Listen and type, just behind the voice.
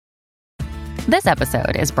This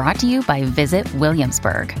episode is brought to you by Visit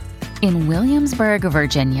Williamsburg. In Williamsburg,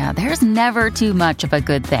 Virginia, there's never too much of a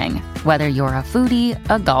good thing. Whether you're a foodie,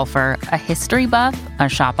 a golfer, a history buff, a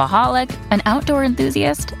shopaholic, an outdoor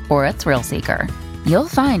enthusiast, or a thrill seeker, you'll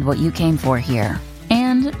find what you came for here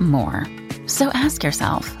and more. So ask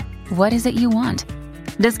yourself, what is it you want?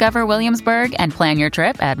 Discover Williamsburg and plan your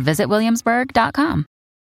trip at visitwilliamsburg.com.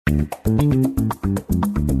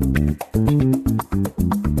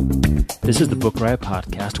 This is the Book Riot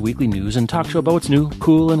Podcast, weekly news and talk show about what's new,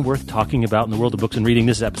 cool, and worth talking about in the world of books and reading.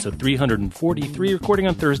 This is episode 343, recording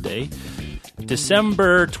on Thursday,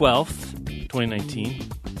 December 12th, 2019.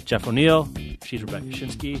 Jeff O'Neill, she's Rebecca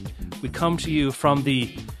Schinsky. We come to you from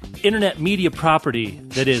the internet media property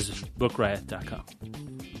that is bookriot.com.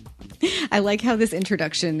 I like how this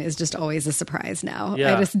introduction is just always a surprise now.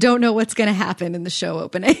 Yeah. I just don't know what's going to happen in the show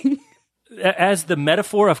opening. As the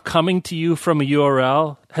metaphor of coming to you from a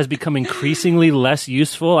URL has become increasingly less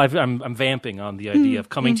useful, I'm vamping on the idea of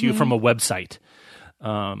coming to you from a website.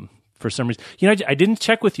 For some reason, I didn't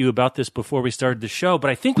check with you about this before we started the show, but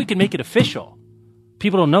I think we can make it official.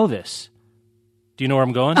 People don't know this. Do you know where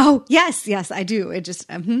I'm going? Oh, yes, I do. It just,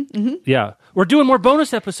 Yeah. We're doing more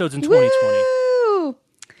bonus episodes in 2020. Woo!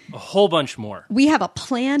 A whole bunch more. We have a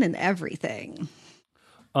plan and everything.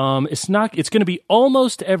 It's going to be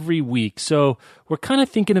almost every week. So we're kind of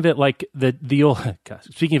thinking of it like the old, gosh,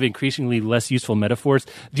 speaking of increasingly less useful metaphors,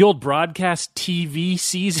 the old broadcast TV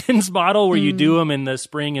seasons model where you do them in the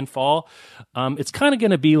spring and fall. It's kind of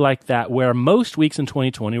going to be like that, where most weeks in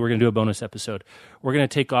 2020, we're going to do a bonus episode. We're going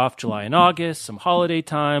to take off July and August, some holiday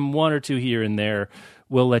time, one or two here and there.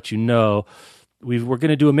 We'll let you know. We're going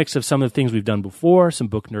to do a mix of some of the things we've done before, some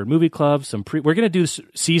Book Nerd Movie Club, we're going to do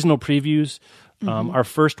seasonal previews. Our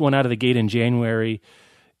first one out of the gate in January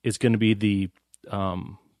is going to be the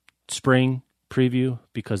spring preview,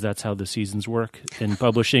 because that's how the seasons work in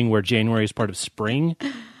publishing, where January is part of spring.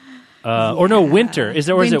 Winter. Is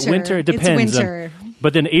it winter? It depends. It's winter.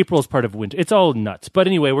 But then April is part of winter. It's all nuts. But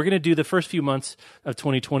anyway, we're going to do the first few months of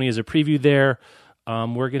 2020 as a preview there.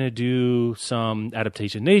 We're going to do some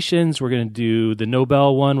Adaptation Nations. We're going to do the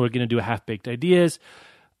Nobel one. We're going to do a Half-Baked Ideas.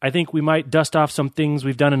 I think we might dust off some things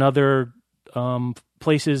we've done in other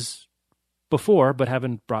places before, but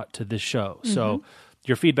haven't brought to this show. So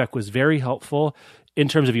your feedback was very helpful in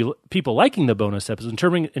terms of people liking the bonus episodes.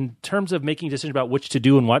 In terms of making decisions about which to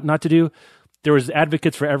do and what not to do, there was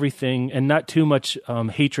advocates for everything and not too much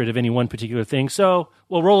hatred of any one particular thing. So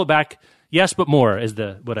we'll roll it back. Yes, but more is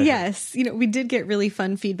what I Yes. We did get really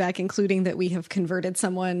fun feedback, including that we have converted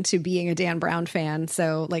someone to being a Dan Brown fan.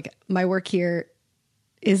 So my work here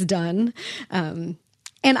is done.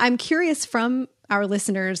 And I'm curious from our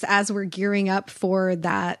listeners, as we're gearing up for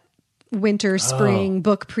that winter, spring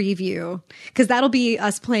book preview, because that'll be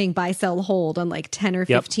us playing buy, sell, hold on 10 or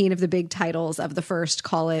 15 of the big titles of the first,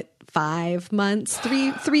 call it 5 months,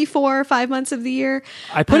 3, 4, 5 months of the year.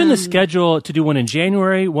 I put in the schedule to do one in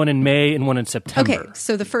January, one in May, and one in September. Okay,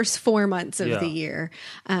 so the first 4 months of the year.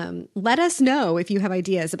 Let us know if you have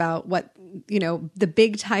ideas about what the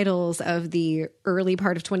big titles of the early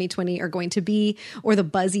part of 2020 are going to be, or the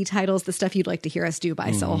buzzy titles, the stuff you'd like to hear us do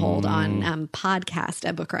buy, sell, hold on podcast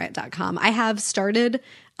at bookriot.com. I have started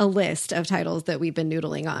a list of titles that we've been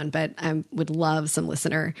noodling on, but I would love some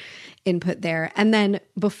listener input there. And then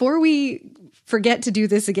before we forget to do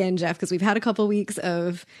this again, Jeff, because we've had a couple weeks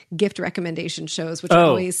of gift recommendation shows, which are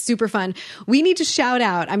always super fun. We need to shout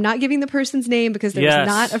out. I'm not giving the person's name because there was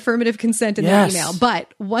not affirmative consent in that email,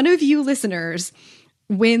 but one of you listeners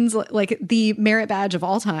wins the merit badge of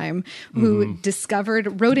all time, who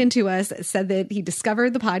wrote into us, said that he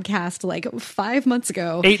discovered the podcast 5 months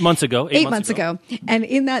ago. 8 months ago. 8 months ago. And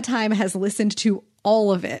in that time has listened to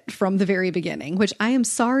all of it from the very beginning, which I am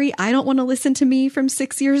sorry. I don't want to listen to me from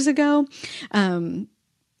 6 years ago.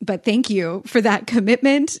 But thank you for that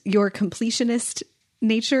commitment. Your completionist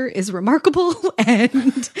nature is remarkable,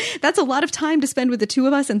 and that's a lot of time to spend with the two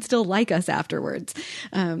of us and still like us afterwards.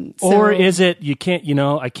 Or is it you can't,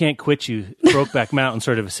 I can't quit you, Brokeback Mountain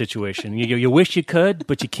sort of a situation? You wish you could,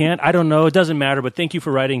 but you can't. I don't know. It doesn't matter. But thank you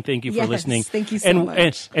for writing. Thank you for listening. Thank you so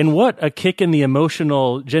much. And what a kick in the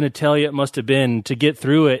emotional genitalia it must have been to get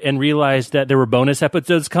through it and realize that there were bonus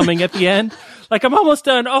episodes coming at the end. I'm almost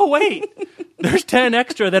done. Oh wait, there's 10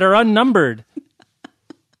 extra that are unnumbered.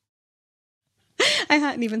 I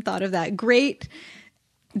hadn't even thought of that. Great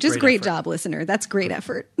job, listener. That's great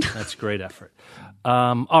effort. That's great effort.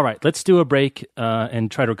 All right, let's do a break and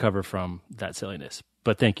try to recover from that silliness.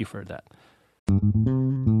 But thank you for that.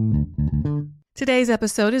 Today's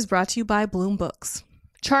episode is brought to you by Bloom Books.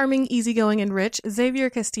 Charming, easygoing, and rich,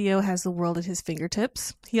 Xavier Castillo has the world at his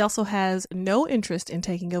fingertips. He also has no interest in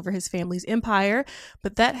taking over his family's empire,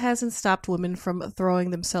 but that hasn't stopped women from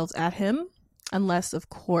throwing themselves at him, unless, of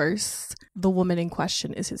course, the woman in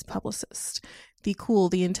question is his publicist. The cool,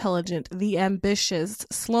 the intelligent, the ambitious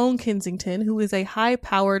Sloane Kensington, who is a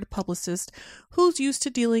high-powered publicist who's used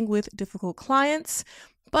to dealing with difficult clients,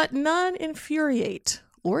 but none infuriate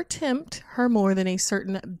or tempt her more than a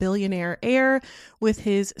certain billionaire heir with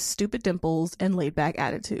his stupid dimples and laid-back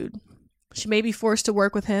attitude. She may be forced to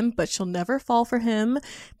work with him, but she'll never fall for him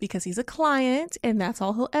because he's a client and that's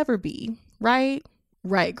all he'll ever be, right?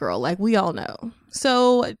 Right, girl, like we all know.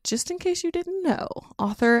 So, just in case you didn't know,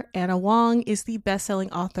 author Anna Wong is the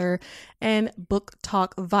best-selling author and Book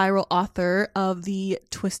Talk viral author of the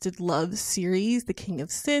Twisted Love series, the King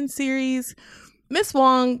of Sin series. Miss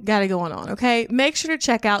Wong got it going on, okay? Make sure to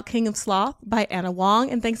check out King of Sloth by Anna Wong,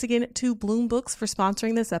 and thanks again to Bloom Books for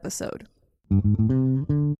sponsoring this episode.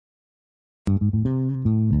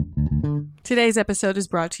 Today's episode is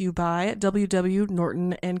brought to you by W.W.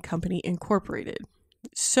 Norton and Company Incorporated.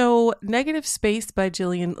 So, Negative Space by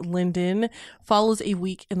Gillian Linden follows a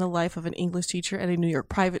week in the life of an English teacher at a New York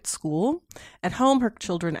private school. At home, her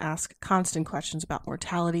children ask constant questions about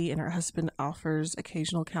mortality, and her husband offers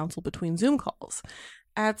occasional counsel between Zoom calls.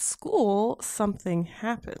 At school, something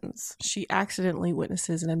happens. She accidentally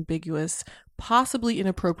witnesses an ambiguous, possibly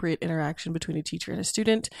inappropriate interaction between a teacher and a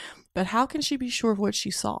student, but how can she be sure of what she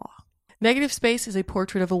saw? Negative Space is a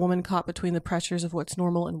portrait of a woman caught between the pressures of what's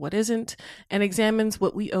normal and what isn't, and examines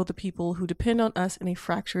what we owe the people who depend on us in a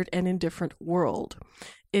fractured and indifferent world.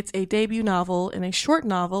 It's a debut novel and a short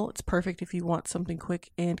novel. It's perfect if you want something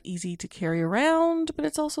quick and easy to carry around, but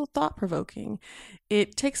it's also thought-provoking.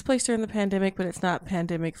 It takes place during the pandemic, but it's not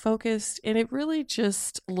pandemic-focused, and it really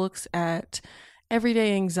just looks at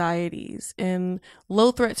everyday anxieties and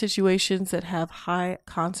low-threat situations that have high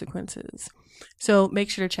consequences. So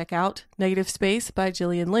make sure to check out Negative Space by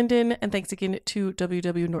Gillian Linden, and thanks again to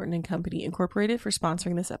W.W. Norton and Company Incorporated for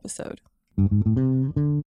sponsoring this episode.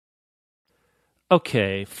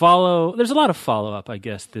 Okay, there's a lot of follow-up, I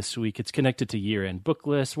guess, this week. It's connected to year-end book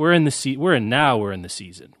lists. We're in the season. We're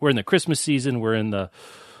in the Christmas season. We're in the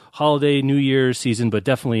holiday New Year's season, but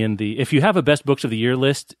definitely if you have a best books of the year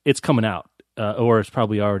list, it's coming out, or it's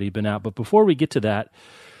probably already been out. But before we get to that,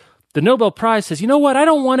 the Nobel Prize says, you know what? I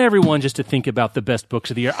don't want everyone just to think about the best books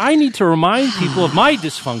of the year. I need to remind people of my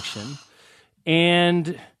dysfunction.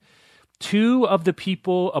 And two of the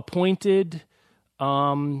people appointed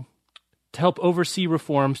to help oversee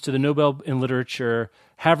reforms to the Nobel in Literature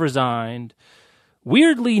have resigned.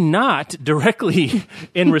 Weirdly, not directly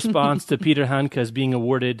in response to Peter Handke's being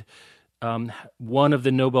awarded one of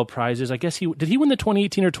the Nobel Prizes. I guess did he win the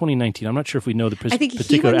 2018 or 2019? I'm not sure if we know the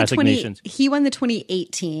particular assignations. He won the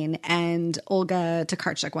 2018, and Olga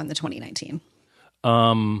Tokarczuk won the 2019.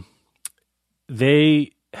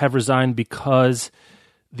 They have resigned because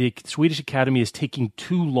the Swedish Academy is taking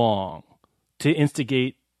too long to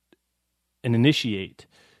instigate and initiate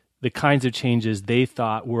the kinds of changes they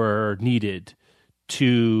thought were needed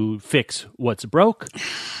to fix what's broke.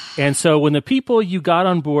 And so when the people you got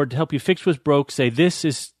on board to help you fix what's broke say this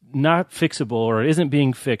is not fixable or isn't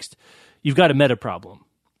being fixed, you've got a meta problem.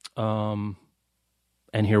 And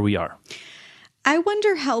here we are. I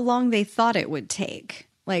wonder how long they thought it would take.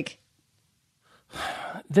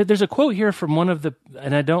 There's a quote here from one of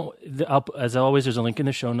as always, there's a link in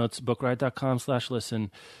the show notes,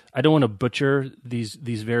 bookriot.com/listen. I don't want to butcher these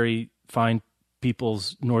very fine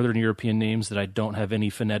people's Northern European names that I don't have any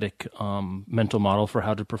phonetic mental model for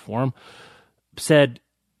how to perform, said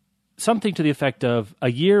something to the effect of, a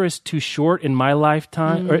year is too short in my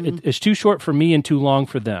lifetime, or it's too short for me and too long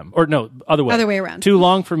for them. Or no, other way around. Too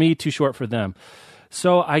long for me, too short for them.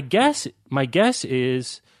 So I guess, my guess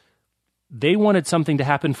is they wanted something to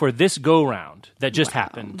happen for this go-round that just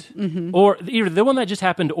happened. Mm-hmm. Or either the one that just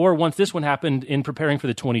happened, or once this one happened in preparing for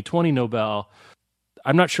the 2020 Nobel.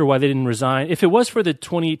 I'm not sure why they didn't resign. If it was for the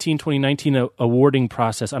 2018-2019 awarding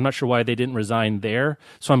process, I'm not sure why they didn't resign there.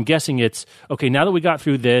 So I'm guessing it's, okay, now that we got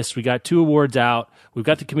through this, we got 2 awards out, we've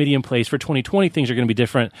got the committee in place. For 2020, things are going to be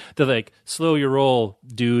different. They're like, slow your roll,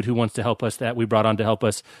 dude who wants to help us, that we brought on to help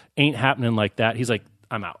us. Ain't happening like that. He's like,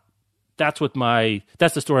 I'm out. That's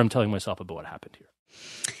the story I'm telling myself about what happened here.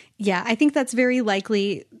 Yeah, I think that's very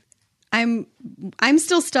likely. I'm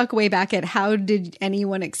still stuck way back at how did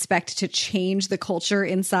anyone expect to change the culture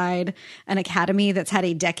inside an academy that's had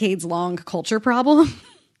a decades-long culture problem?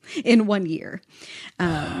 in 1 year.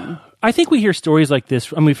 I think we hear stories like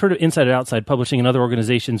this. I mean, we've heard of Inside and Outside Publishing and other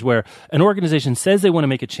organizations where an organization says they want to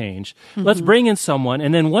make a change. Mm-hmm. Let's bring in someone.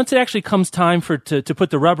 And then once it actually comes time to put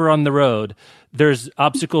the rubber on the road, there's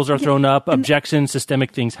obstacles are thrown up, objections,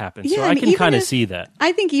 systemic things happen. So I can kind of see that.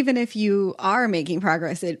 I think even if you are making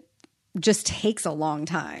progress, it just takes a long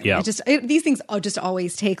time. Yeah. These things just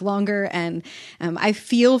always take longer. And I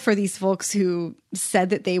feel for these folks who said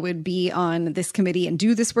that they would be on this committee and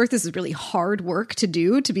do this work. This is really hard work to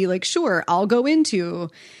do, to be like, sure, I'll go into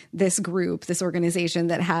this group, this organization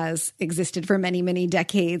that has existed for many, many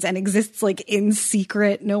decades and exists like in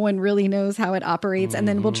secret. No one really knows how it operates. And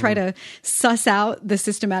then we'll try to suss out the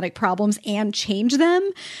systematic problems and change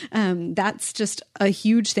them. That's just a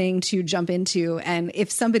huge thing to jump into. And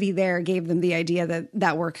if somebody there gave them the idea that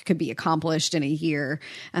that work could be accomplished in a year,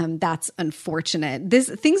 that's unfortunate.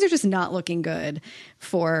 Things are just not looking good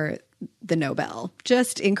for the Nobel,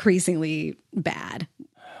 just increasingly bad.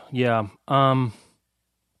 Yeah.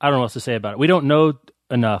 I don't know what else to say about it. We don't know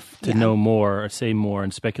enough to know more or say more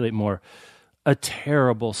and speculate more. A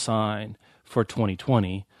terrible sign for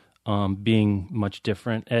 2020 being much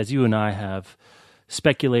different. As you and I have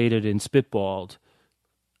speculated and spitballed,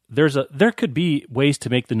 there could be ways to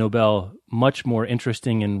make the Nobel much more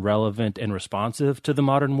interesting and relevant and responsive to the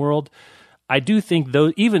modern world. I do think,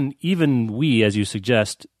 though, even we, as you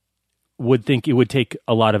suggest, would think it would take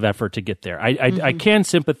a lot of effort to get there. I can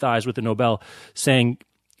sympathize with the Nobel saying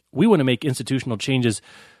we want to make institutional changes,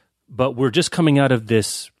 but we're just coming out of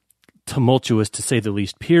this tumultuous, to say the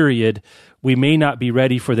least, period. We may not be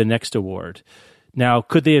ready for the next award. Now,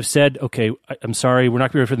 could they have said, okay, I'm sorry, we're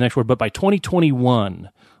not going to be ready for the next award, but by 2021,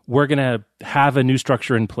 we're going to have a new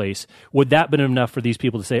structure in place. Would that have been enough for these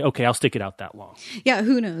people to say, okay, I'll stick it out that long? Yeah,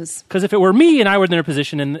 who knows? Because if it were me and I were in their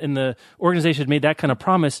position and the organization had made that kind of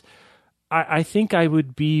promise, I think I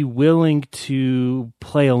would be willing to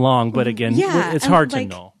play along. But again, it's hard to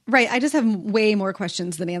know. Right. I just have way more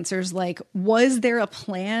questions than answers. Like, was there a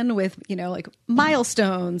plan with, like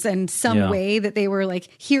milestones and some way that they were like,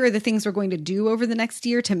 here are the things we're going to do over the next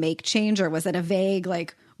year to make change? Or was it a vague,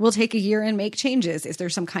 like, we'll take a year and make changes? Is there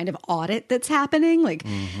some kind of audit that's happening? Like,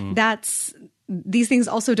 these things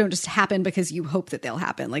also don't just happen because you hope that they'll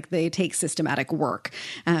happen. Like, they take systematic work.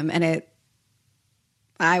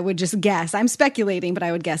 I would just guess, I'm speculating, but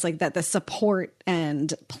I would guess like that the support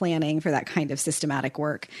and planning for that kind of systematic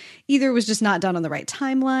work either was just not done on the right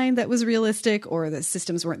timeline that was realistic, or the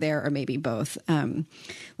systems weren't there, or maybe both.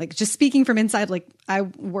 Like, just speaking from inside, like, I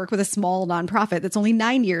work with a small nonprofit that's only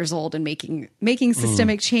 9 years old, and making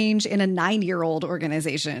systemic change in a 9-year-old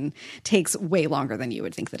organization takes way longer than you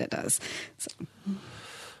would think that it does. So.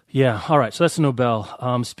 Yeah. All right. So that's the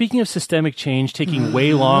Nobel. Speaking of systemic change taking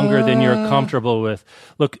way longer than you're comfortable with,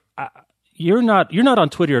 look, you're not on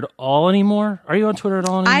Twitter at all anymore. Are you on Twitter at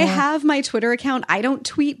all anymore? I have my Twitter account. I don't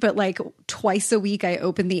tweet, but like twice a week I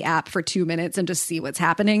open the app for 2 minutes and just see what's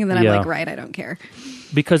happening. And then I'm like, right, I don't care.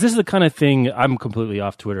 Because this is the kind of thing, I'm completely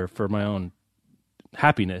off Twitter for my own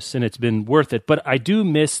happiness, and it's been worth it. But I do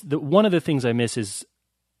miss, one of the things I miss is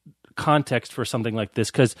context for something like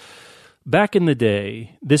this, because back in the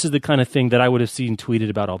day, this is the kind of thing that I would have seen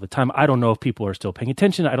tweeted about all the time. I don't know if people are still paying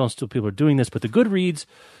attention. I don't know if people are doing this, but the Goodreads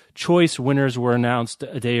choice winners were announced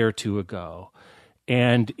a day or two ago.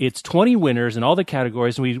 And it's 20 winners in all the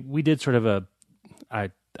categories. And we did sort of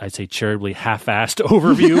I'd say charitably half-assed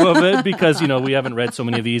overview of it because, we haven't read so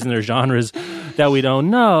many of these and there's genres that we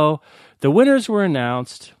don't know. The winners were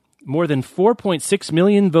announced, more than 4.6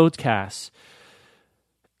 million votes cast,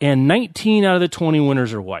 and 19 out of the 20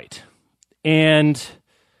 winners are white. And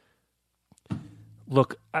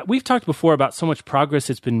look, we've talked before about so much progress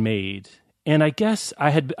that's been made. And I guess I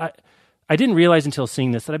didn't realize until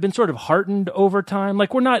seeing this that I've been sort of heartened over time.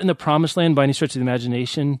 Like, we're not in the promised land by any stretch of the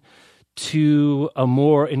imagination to a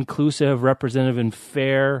more inclusive, representative, and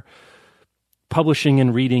fair publishing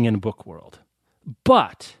and reading and book world.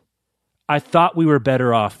 But I thought we were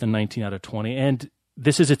better off than 19 out of 20. And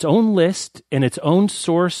this is its own list and its own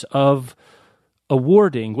source of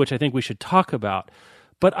awarding, which I think we should talk about.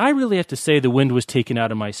 But I really have to say the wind was taken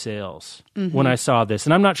out of my sails when I saw this.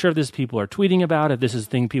 And I'm not sure if this people are tweeting about it. This is a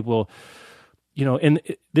thing people, and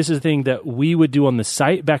this is a thing that we would do on the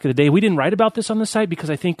site back in the day. We didn't write about this on the site because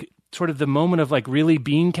I think sort of the moment of like really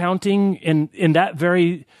bean counting and in that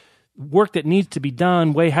very work that needs to be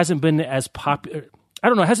done hasn't been as popular. I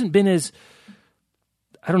don't know, hasn't been as,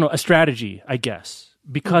 a strategy, I guess.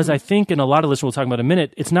 Because I think, and a lot of listeners we'll talk about in a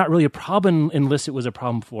minute, it's not really a problem unless it was a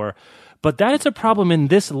problem before. But that it's a problem in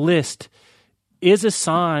this list is a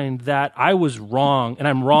sign that I was wrong, and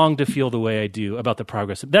I'm wrong to feel the way I do about the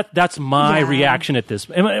progress. That's my reaction at this.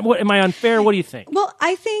 Am I unfair? What do you think? Well,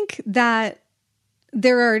 I think that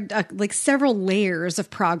there are like several layers of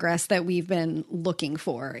progress that we've been looking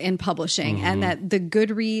for in publishing, and that the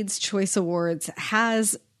Goodreads Choice Awards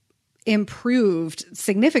has improved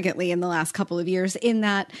significantly in the last couple of years, in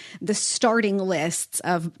that the starting lists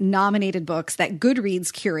of nominated books that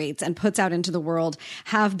Goodreads curates and puts out into the world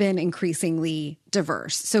have been increasingly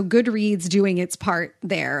diverse. So Goodreads doing its part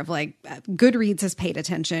there of like, Goodreads has paid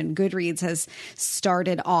attention. Goodreads has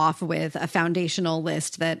started off with a foundational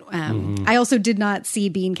list that I also did not see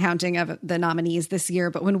bean counting of the nominees this year,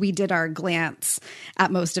 but when we did our glance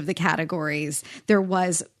at most of the categories, there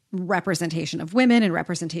was representation of women and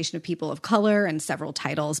representation of people of color, and several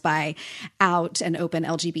titles by out and open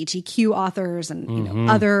LGBTQ authors, and you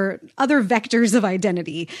know, other vectors of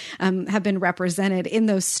identity have been represented in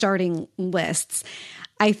those starting lists.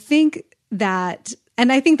 I think that's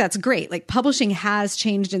great. Like, publishing has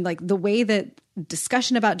changed in like the way that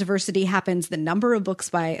discussion about diversity happens. The number of books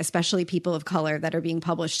by especially people of color that are being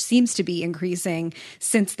published seems to be increasing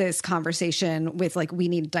since this conversation with like, we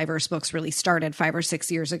need diverse books really started 5 or 6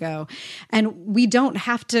 years ago. And we don't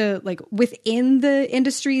have to, like, within the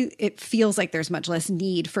industry, it feels like there's much less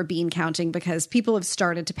need for bean counting because people have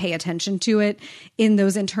started to pay attention to it in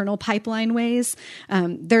those internal pipeline ways.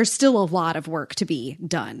 There's still a lot of work to be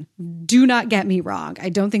done. Do not get me wrong. I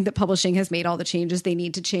don't think that publishing has made all the changes they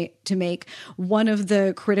need to make. One of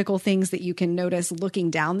the critical things that you can notice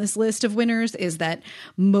looking down this list of winners is that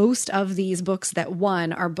most of these books that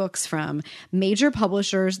won are books from major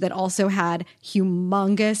publishers that also had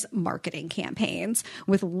humongous marketing campaigns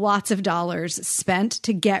with lots of dollars spent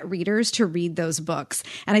to get readers to read those books.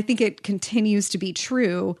 And I think it continues to be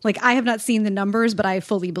true. Like, I have not seen the numbers, but I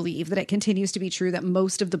fully believe that it continues to be true that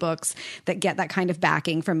most of the books that get that kind of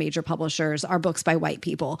backing from major publishers are books by white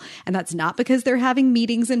people. And that's not because they're having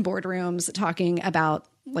meetings in boardrooms talking about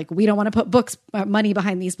like, we don't want to put money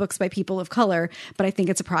behind these books by people of color, but I think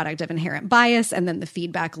it's a product of inherent bias and then the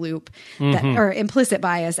feedback loop or implicit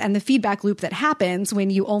bias and the feedback loop that happens when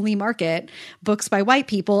you only market books by white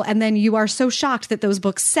people. And then you are so shocked that those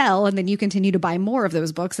books sell, and then you continue to buy more of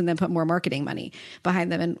those books and then put more marketing money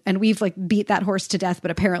behind them. And we've like beat that horse to death,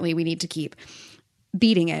 but apparently we need to keep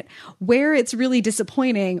beating it. Where it's really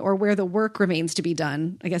disappointing, or where the work remains to be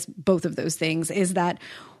done, I guess both of those things, is that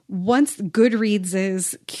once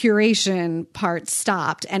Goodreads' curation part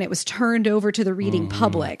stopped and it was turned over to the reading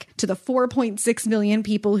public, to the 4.6 million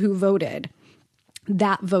people who voted,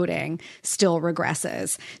 that voting still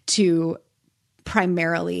regresses to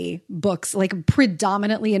primarily books, like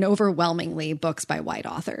predominantly and overwhelmingly books by white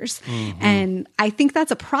authors. And I think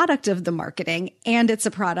that's a product of the marketing, and it's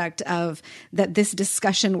a product of that this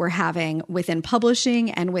discussion we're having within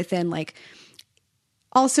publishing and within like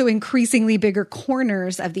also increasingly bigger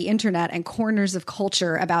corners of the internet and corners of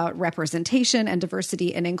culture about representation and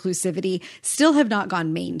diversity and inclusivity still have not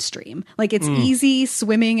gone mainstream. Like, it's easy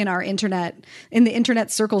swimming in the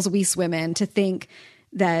internet circles we swim in to think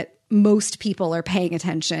that most people are paying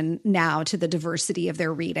attention now to the diversity of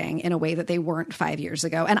their reading in a way that they weren't 5 years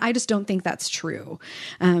ago. And I just don't think that's true.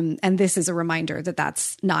 And this is a reminder that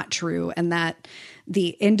that's not true, and that the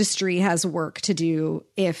industry has work to do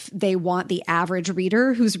if they want the average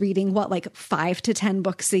reader who's reading 5 to 10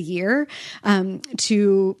 books a year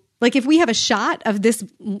to, like, if we have a shot of this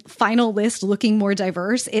final list looking more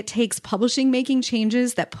diverse, it takes publishing making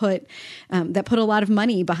changes that put a lot of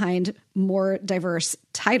money behind more diverse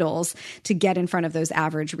titles to get in front of those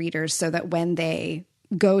average readers, so that when they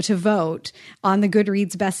go to vote on the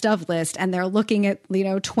Goodreads best of list and they're looking at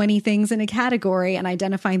 20 things in a category and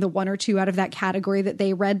identifying the 1 or 2 out of that category that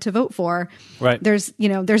they read to vote for, right, there's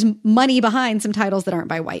money behind some titles that aren't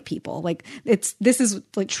by white people. Like, this is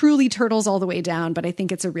like truly turtles all the way down, but I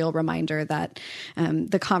think it's a real reminder that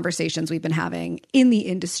the conversations we've been having in the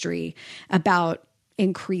industry about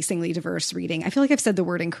increasingly diverse reading, I feel like I've said the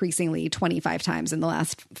word increasingly 25 times in the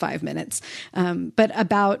last 5 minutes, but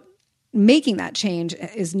about making that change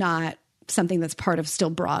is not something that's part of still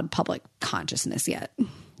broad public consciousness yet.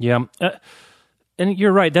 Yeah. And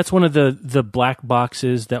you're right. That's one of the black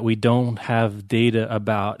boxes that we don't have data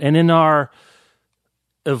about. And in our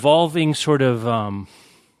evolving sort of,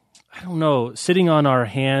 sitting on our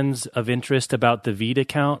hands of interest about the Vita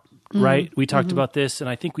count, right? We talked about this, and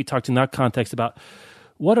I think we talked in that context about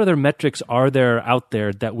what other metrics are there out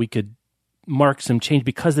there that we could mark some change,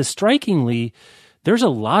 because strikingly, there's a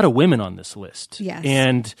lot of women on this list. Yes.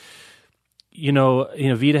 And,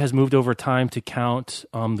 Vita has moved over time to count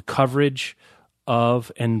the coverage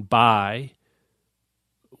of and by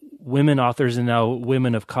women authors and now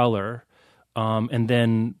women of color, and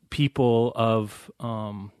then people of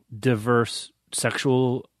diverse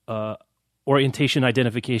sexual orientation,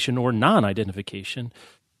 identification, or non-identification.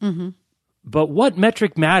 Mm-hmm. But what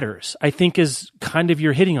metric matters, I think, is kind of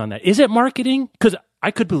you're hitting on that. Is it marketing? Because I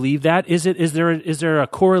could believe that. Is there a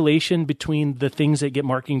correlation between the things that get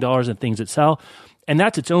marketing dollars and things that sell? And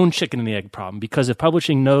that's its own chicken and the egg problem, because if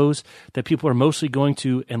publishing knows that people are mostly going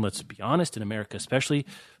to, and let's be honest, in America especially,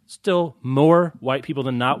 still more white people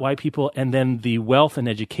than not white people, and then the wealth and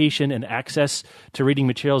education and access to reading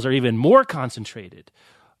materials are even more concentrated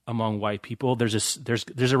among white people, there's a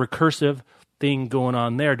recursive thing going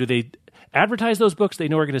on there. Do they advertise those books they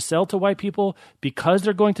know are going to sell to white people because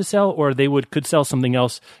they're going to sell, or they could sell something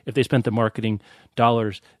else if they spent the marketing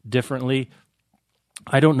dollars differently?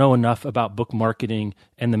 I don't know enough about book marketing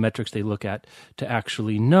and the metrics they look at to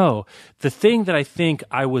actually know. The thing that I think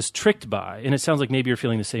I was tricked by, and it sounds like maybe you're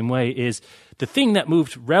feeling the same way, is the thing that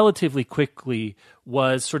moved relatively quickly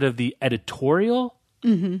was sort of the editorial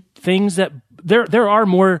things that there are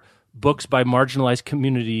more books by marginalized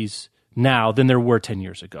communities now than there were 10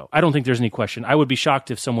 years ago. I don't think there's any question. I would be shocked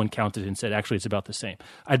if someone counted and said, actually, it's about the same.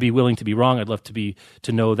 I'd be willing to be wrong. I'd love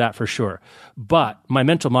to know that for sure. But my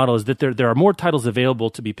mental model is that there are more titles available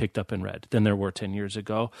to be picked up and read than there were 10 years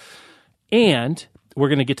ago. And we're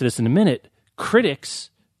going to get to this in a minute. Critics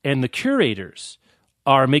and the curators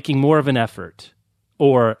are making more of an effort,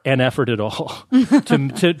 or an effort at all,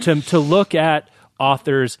 to look at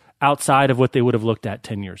authors outside of what they would have looked at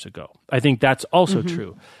 10 years ago. I think that's also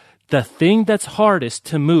true. The thing that's hardest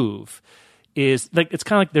to move is, like, it's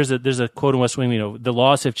kind of like there's a quote in West Wing, the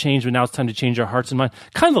laws have changed, but now it's time to change our hearts and minds.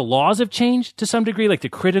 Kind of the laws have changed to some degree, like the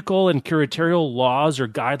critical and curatorial laws or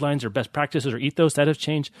guidelines or best practices or ethos that have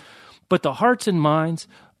changed. But the hearts and minds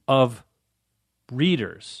of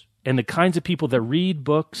readers and the kinds of people that read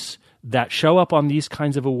books, that show up on these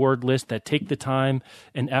kinds of award lists, that take the time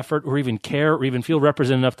and effort or even care or even feel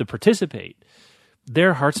represented enough to participate,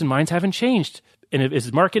 their hearts and minds haven't changed. And if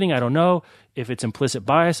it's marketing, I don't know. If it's implicit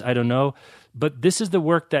bias, I don't know. But this is the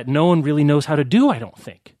work that no one really knows how to do, I don't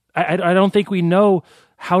think. I don't think we know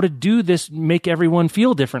how to do this, make everyone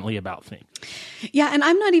feel differently about things. Yeah, and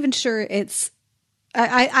I'm not even sure it's...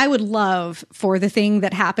 I would love for the thing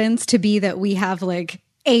that happens to be that we have like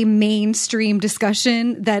a mainstream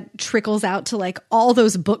discussion that trickles out to like all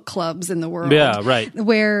those book clubs in the world. Yeah, right.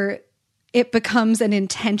 Where it becomes an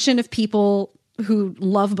intention of people who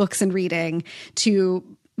love books and reading to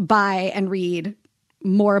buy and read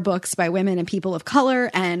more books by women and people of color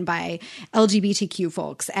and by LGBTQ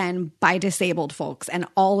folks and by disabled folks and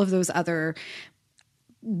all of those other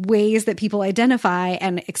ways that people identify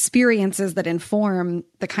and experiences that inform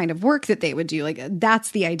the kind of work that they would do. Like,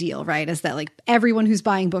 that's the ideal, right? Is that like everyone who's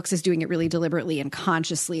buying books is doing it really deliberately and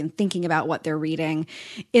consciously and thinking about what they're reading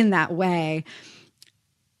in that way.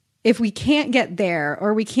 If we can't get there,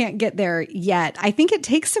 or we can't get there yet, I think it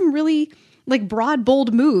takes some really like broad,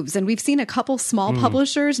 bold moves. And we've seen a couple small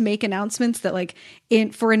publishers make announcements that like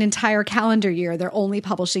for an entire calendar year, they're only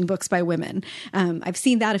publishing books by women. I've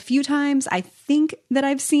seen that a few times. I think that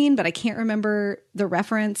I've seen, but I can't remember the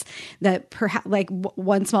reference, that perhaps like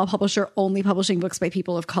one small publisher only publishing books by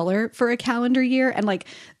people of color for a calendar year, and like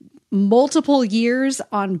multiple years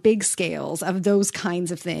on big scales of those kinds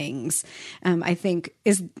of things, I think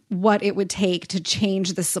is what it would take to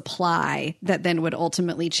change the supply that then would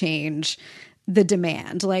ultimately change the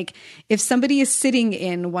demand. Like, if somebody is sitting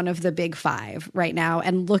in one of the big five right now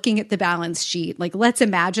and looking at the balance sheet, like, let's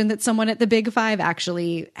imagine that someone at the big five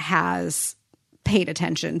actually has paid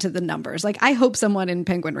attention to the numbers. Like, I hope someone in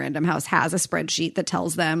Penguin Random House has a spreadsheet that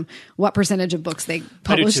tells them what percentage of books they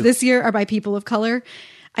published this year are by people of color.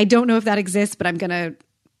 I don't know if that exists, but I'm going to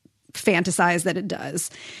fantasize that it does.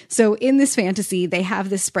 So in this fantasy, they have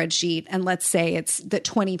this spreadsheet, and let's say it's that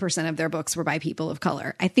 20% of their books were by people of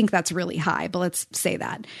color. I think that's really high, but let's say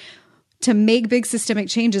that. To make big systemic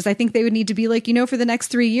changes, I think they would need to be like, for the next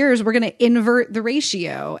 3 years, we're going to invert the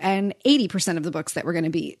ratio, and 80% of the books that we're going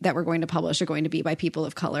to publish are going to be by people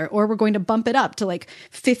of color, or we're going to bump it up to like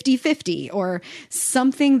 50-50 or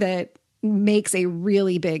something that makes a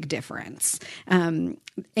really big difference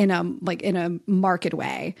in a market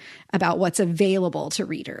way about what's available to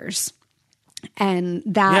readers. And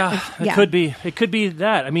that it could be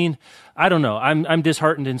that. I mean, I don't know. I'm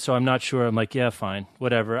disheartened, and so I'm not sure. I'm like, yeah, fine,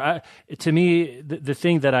 whatever. To me, the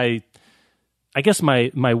thing that I guess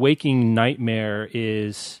my waking nightmare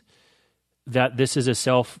is that this is a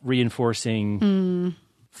self-reinforcing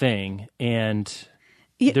thing, and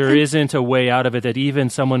there isn't a way out of it, that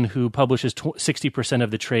even someone who publishes 60%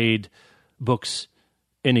 of the trade books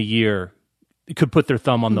in a year could put their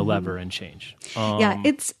thumb on the lever and change. Yeah,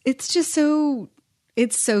 it's just so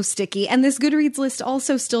sticky. And this Goodreads list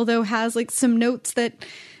also still though has like some notes that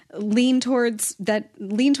lean towards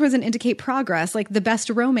and indicate progress, like the best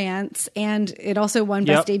romance, and it also won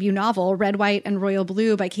best debut novel. Red, White, and Royal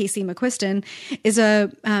Blue by Casey McQuiston is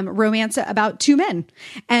a romance about two men,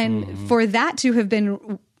 and for that to have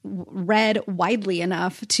been read widely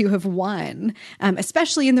enough to have won,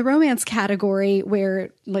 especially in the romance category where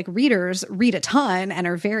like readers read a ton and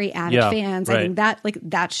are very avid fans. Right. I think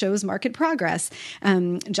that shows market progress.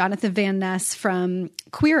 Jonathan Van Ness from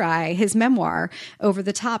Queer Eye, his memoir Over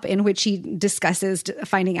the Top, in which he discusses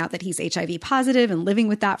finding out that he's HIV positive and living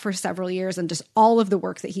with that for several years, and just all of the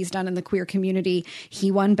work that he's done in the queer community. He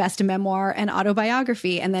won best memoir and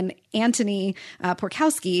autobiography. And then Anthony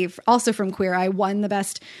Porkowski, also from Queer Eye, won the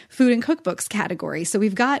best food and cookbooks category. So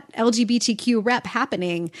we've got LGBTQ rep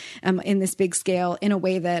happening in this big scale in a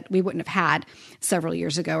way that we wouldn't have had several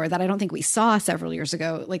years ago, or that I don't think we saw several years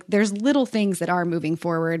ago. Like there's little things that are moving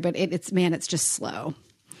forward, but it's just slow.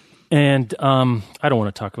 And I don't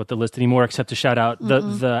want to talk about the list anymore, except to shout out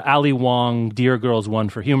the Ali Wong Dear Girls one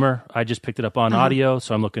for humor. I just picked it up on audio,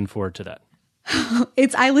 so I'm looking forward to that.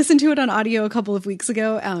 I listened to it on audio a couple of weeks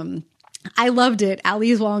ago. I loved it.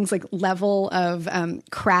 Ali Wong's like level of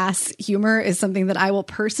crass humor is something that I will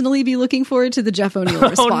personally be looking forward to the Jeff O'Neill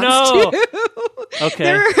response to. Okay.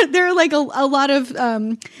 There are like a lot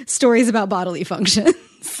of stories about bodily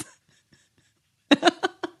functions.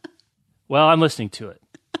 Well, I'm listening to it.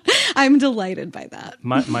 I'm delighted by that.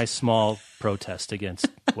 My small protest against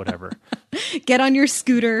whatever. Get on your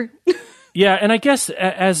scooter. Yeah, and I guess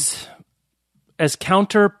as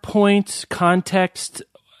counterpoint, context,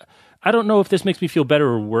 I don't know if this makes me feel better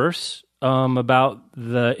or worse about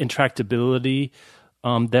the intractability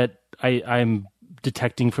that I'm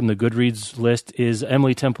detecting from the Goodreads list. Is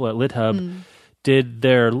Emily Temple at LitHub did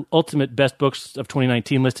their ultimate best books of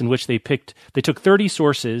 2019 list, in which they took 30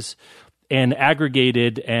 sources and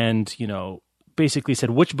aggregated and, basically said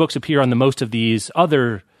which books appear on the most of these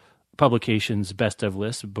other publications' best of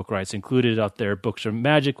lists, Book Rights included out there. Books Are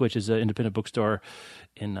Magic, which is an independent bookstore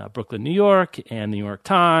in Brooklyn, New York, and the New York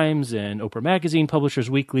Times and Oprah Magazine, Publishers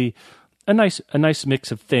Weekly, a nice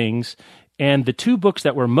mix of things. And the two books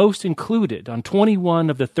that were most included on 21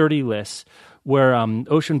 of the 30 lists were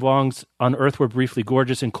Ocean Vuong's On Earth We're Briefly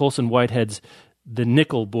Gorgeous and Colson Whitehead's The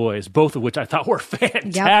Nickel Boys, both of which I thought were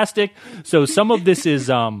fantastic. Yep. So some of this is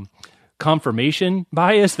confirmation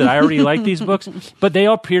bias that I already like these books, but they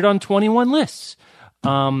appeared on 21 lists.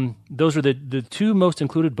 Those are the two most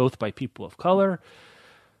included, both by people of color.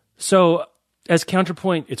 So as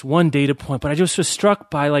counterpoint, it's one data point, but I just was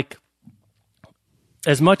struck by, like,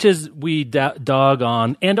 as much as we dog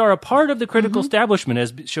on and are a part of the critical establishment,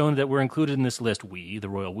 as shown that we're included in this list, we, the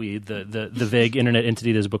royal we, the vague internet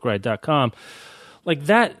entity that is bookriot.com, like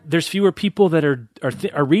that, there's fewer people that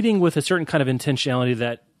are reading with a certain kind of intentionality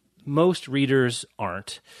that most readers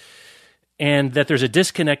aren't, and that there's a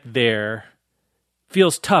disconnect there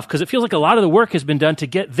feels tough, because it feels like a lot of the work has been done to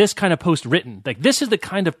get this kind of post written. Like, this is the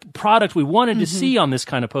kind of product we wanted to see on this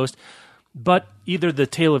kind of post, but either the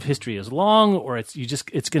tale of history is long, or it's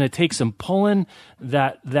going to take some pulling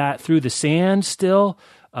that through the sand still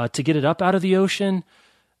to get it up out of the ocean.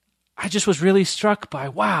 I just was really struck by,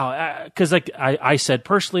 wow, because like I said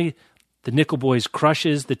personally, the Nickel Boys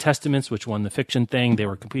crushes The Testaments, which won the fiction thing. They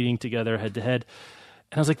were competing together head to head.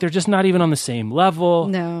 And I was like, they're just not even on the same level.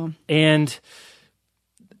 No. And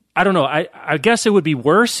I don't know. I guess it would be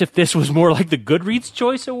worse if this was more like the Goodreads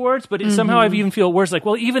Choice Awards, but somehow I even feel worse. Like,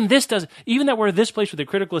 well, even that we're this place with the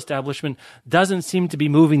critical establishment doesn't seem to be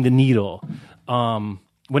moving the needle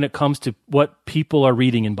when it comes to what people are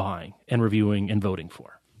reading and buying and reviewing and voting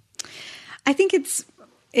for. I think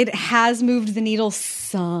it has moved the needle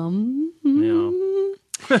some. Yeah.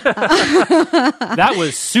 That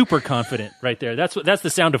was super confident right there. That's the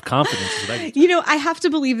sound of confidence. I have to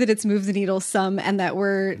believe that it's moved the needle some, and that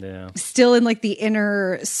we're still in like the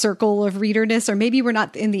inner circle of readerness, or maybe we're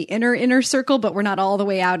not in the inner circle, but we're not all the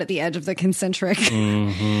way out at the edge of the concentric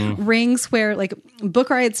rings, where like Book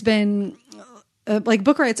Riot's been.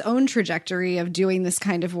 Book Riot's own trajectory of doing this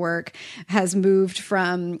kind of work has moved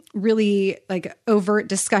from really like overt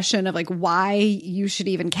discussion of like why you should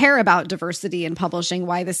even care about diversity in publishing,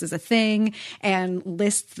 why this is a thing, and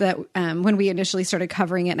lists that when we initially started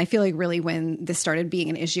covering it, and I feel like really when this started being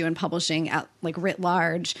an issue in publishing at like writ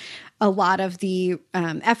large, a lot of the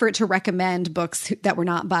effort to recommend books that were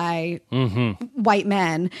not by white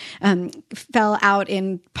men fell out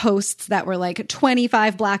in posts that were like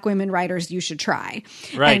 25 Black women writers you should try.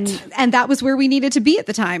 Right. And that was where we needed to be at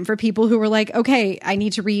the time for people who were like, okay, I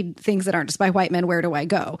need to read things that aren't just by white men. Where do I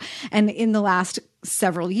go? And in the last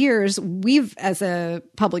several years, we've, as a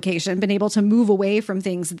publication, been able to move away from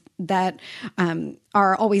things that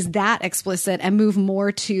are always that explicit and move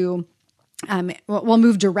more to we'll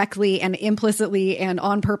move directly and implicitly and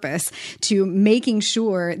on purpose to making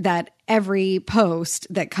sure that every post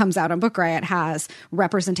that comes out on Book Riot has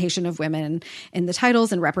representation of women in the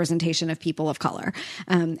titles and representation of people of color.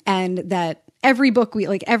 And that every book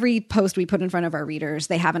every post we put in front of our readers,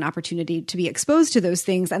 they have an opportunity to be exposed to those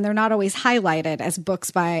things. And they're not always highlighted as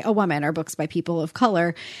books by a woman or books by people of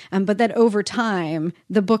color. But that over time,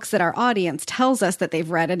 the books that our audience tells us that they've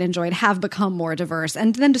read and enjoyed have become more diverse.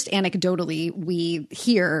 And then just anecdotally, we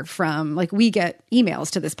hear from, we get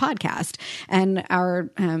emails to this podcast, and our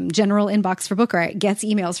general inbox for Book Riot gets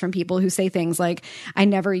emails from people who say things like, I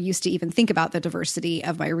never used to even think about the diversity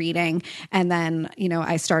of my reading. And then,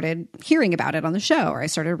 I started hearing about it on the show, or I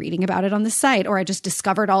started reading about it on the site, or I just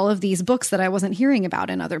discovered all of these books that I wasn't hearing about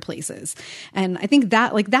in other places. And I think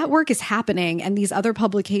that that work is happening. And these other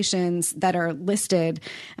publications that are listed,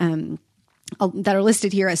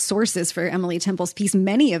 here as sources for Emily Temple's piece,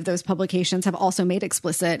 many of those publications have also made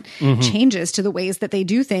explicit changes to the ways that they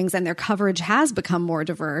do things, and their coverage has become more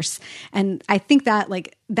diverse. And I think that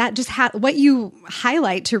that just what you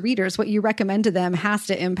highlight to readers, what you recommend to them, has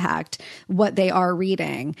to impact what they are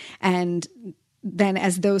reading. And then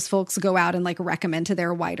as those folks go out and recommend to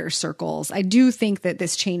their wider circles, I do think that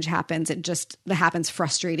this change happens. It happens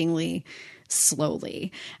frustratingly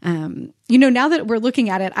slowly. Now that we're looking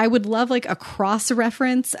at it, I would love a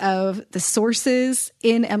cross-reference of the sources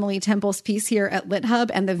in Emily Temple's piece here at LitHub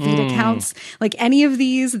and the Vita counts, any of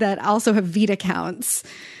these that also have Vita counts,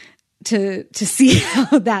 to see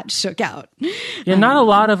how that shook out. Yeah, not a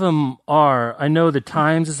lot of them are. I know the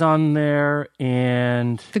Times is on there,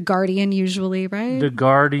 and The Guardian usually, right? The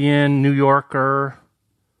Guardian, New Yorker,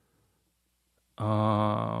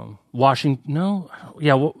 Washington. No,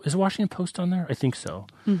 yeah. Is Washington Post on there? I think so.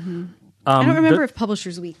 Mm-hmm. I don't remember if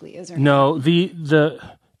Publishers Weekly is or not. No,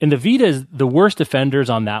 in the Vitas, the worst offenders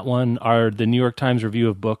on that one are the New York Times Review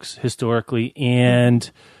of Books historically, and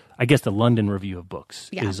I guess the London Review of Books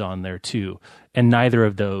is on there too. And neither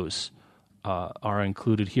of those are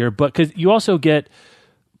included here. But because you also get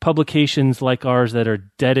publications like ours that are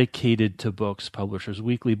dedicated to books, Publishers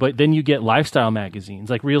Weekly, but then you get lifestyle magazines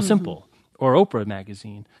like Real Simple or Oprah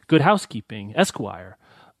Magazine, Good Housekeeping, Esquire,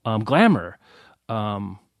 Glamour,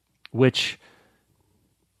 which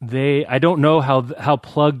I don't know how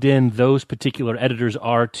plugged in those particular editors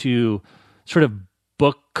are to sort of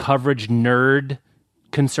book coverage nerd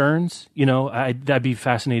concerns. I'd be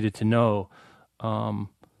fascinated to know,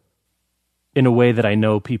 in a way that I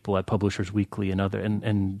know people at Publishers Weekly and other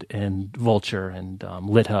and Vulture and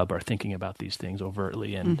LitHub are thinking about these things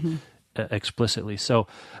overtly and explicitly. So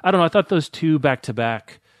I don't know. I thought those two back to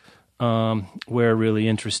back were really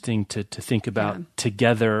interesting to think about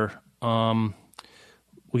together.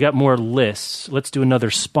 We got more lists. Let's do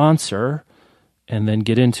another sponsor and then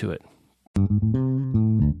get into it.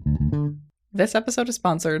 This episode is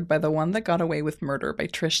sponsored by The One That Got Away with Murder by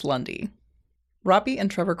Trish Lundy. Robbie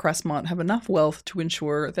and Trevor Cressmont have enough wealth to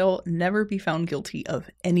ensure they'll never be found guilty of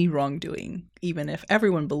any wrongdoing, even if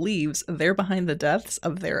everyone believes they're behind the deaths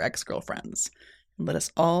of their ex-girlfriends. And let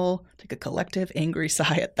us all take a collective angry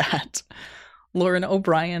sigh at that. Lauren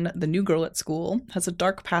O'Brien, the new girl at school, has a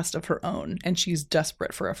dark past of her own, and she's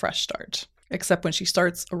desperate for a fresh start. Except when she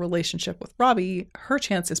starts a relationship with Robbie, her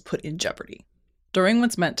chance is put in jeopardy. During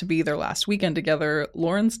what's meant to be their last weekend together,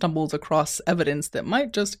 Lauren stumbles across evidence that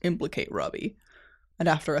might just implicate Robbie. And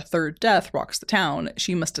after a third death rocks the town,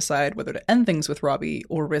 she must decide whether to end things with Robbie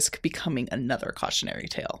or risk becoming another cautionary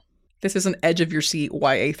tale. This is an edge-of-your-seat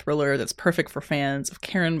YA thriller that's perfect for fans of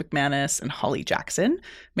Karen McManus and Holly Jackson.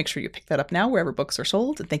 Make sure you pick that up now wherever books are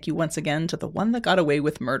sold. And thank you once again to The One That Got Away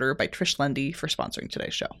with Murder by Trish Lundy for sponsoring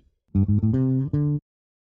today's show.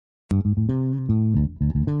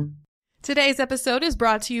 Today's episode is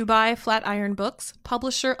brought to you by Flatiron Books,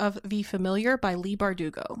 publisher of The Familiar by Leigh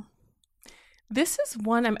Bardugo. This is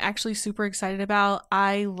one I'm actually super excited about.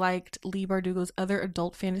 I liked Leigh Bardugo's other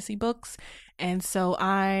adult fantasy books, And so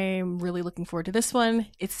I'm really looking forward to this one.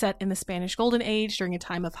 It's set in the Spanish Golden Age during a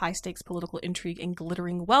time of high-stakes political intrigue and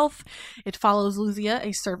glittering wealth. It follows Luzia,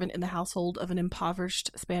 a servant in the household of an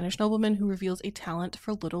impoverished Spanish nobleman who reveals a talent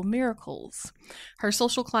for little miracles. Her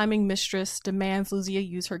social climbing mistress demands Luzia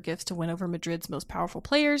use her gifts to win over Madrid's most powerful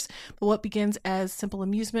players, but what begins as simple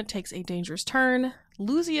amusement takes a dangerous turn.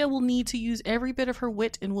 Luzia will need to use every bit of her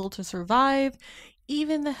wit and will to survive,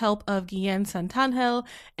 even the help of Guillen Santangel,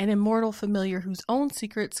 an immortal familiar whose own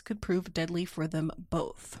secrets could prove deadly for them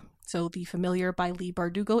both. So The Familiar by Leigh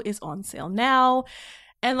Bardugo is on sale now.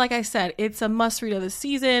 And like I said, it's a must-read of the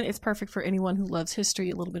season. It's perfect for anyone who loves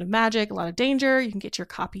history, a little bit of magic, a lot of danger. You can get your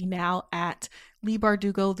copy now at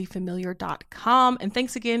LeighBardugoTheFamiliar.com. And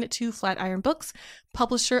thanks again to Flatiron Books,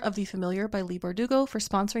 publisher of The Familiar by Leigh Bardugo, for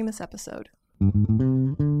sponsoring this episode.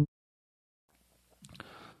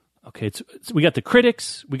 Okay, so we got the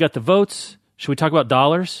critics, we got the votes. Should we talk about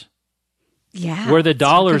dollars? Yeah. Where the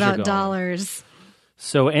dollars talk are about going. Dollars.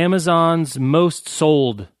 So Amazon's most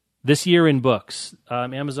sold this year in books.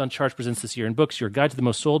 Amazon Charts presents this year in books, your guide to the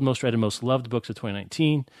most sold, most read, and most loved books of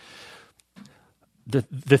 2019.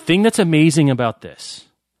 The thing that's amazing about this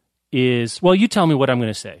is, well, you tell me what I'm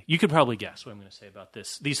going to say. You could probably guess what I'm going to say about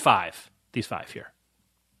this. These five here.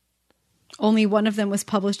 Only one of them was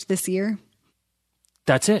published this year.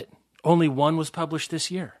 That's it. Only one was published this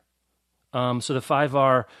year. So the five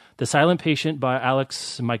are The Silent Patient by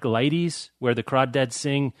Alex Michaelides, where the Crawdads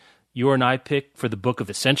sing, You and I pick for the book of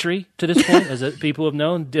the century to this point, as people have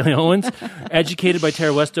known, Dylan Owens, Educated by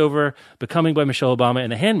Tara Westover, Becoming by Michelle Obama, and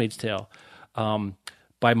The Handmaid's Tale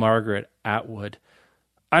by Margaret Atwood.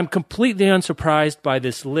 I'm completely unsurprised by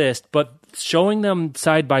this list, but showing them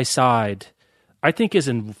side by side, I think is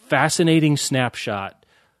a fascinating snapshot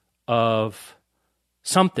of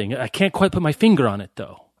something. I can't quite put my finger on it,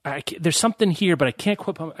 though. There's something here, but I can't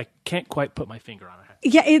quite put my finger on it.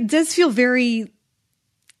 Yeah, it does feel very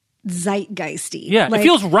zeitgeisty. Yeah, it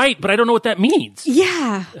feels right, but I don't know what that means.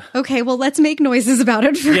 Yeah. Okay, well, let's make noises about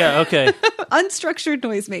it first. Yeah, okay. Unstructured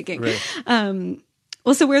noise making. Right.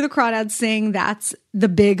 Well, so Where the Crawdads Sing, that's the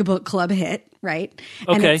big book club hit, right?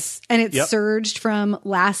 Okay. And it's surged from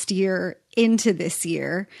last year into this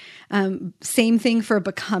year. Same thing for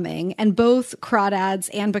Becoming. And both Crawdads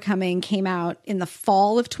and Becoming came out in the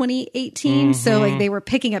fall of 2018. So like they were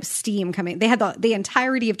picking up steam coming. They had the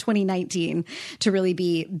entirety of 2019 to really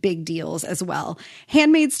be big deals as well.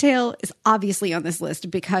 Handmaid's Tale is obviously on this list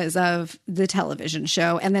because of the television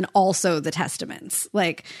show and then also the Testaments.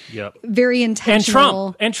 Like very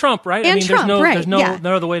intentional. And Trump, right? And Trump, there's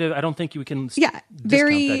no other way to, I don't think you can discount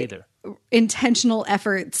very that either. Intentional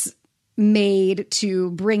efforts made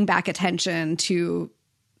to bring back attention to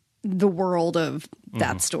the world of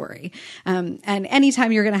that story. And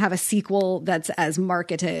anytime you're going to have a sequel that's as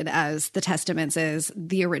marketed as The Testaments is,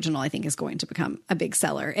 the original, I think, is going to become a big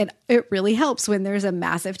seller. It really helps when there's a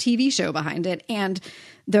massive TV show behind it and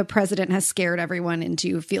the president has scared everyone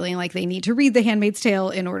into feeling like they need to read The Handmaid's Tale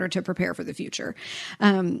in order to prepare for the future.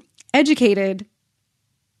 Educated,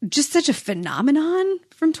 just such a phenomenon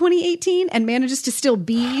from 2018 and manages to still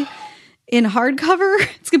be in hardcover.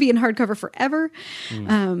 It's going to be in hardcover forever.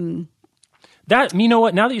 That, you know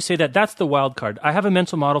what? Now that you say that, that's the wild card. I have a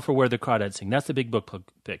mental model for Where the Crawdads Sing. That's the big book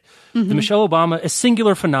pick. The Michelle Obama, a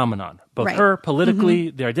singular phenomenon. Both her, politically,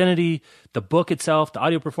 the identity, the book itself, the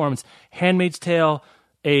audio performance. Handmaid's Tale,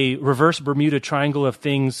 a reverse Bermuda Triangle of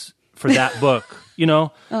things for that book. You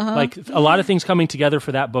know, like a lot of things coming together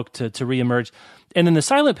for that book to reemerge. And then The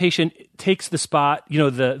Silent Patient takes the spot, you know,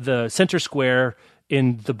 the center square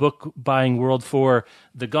in the book buying world for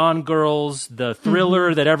the Gone Girls, the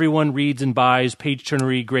thriller that everyone reads and buys, page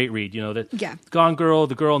turnery, great read. You know, the Gone Girl,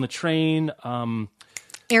 The Girl on the Train,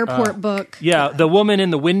 airport book. Yeah, The Woman in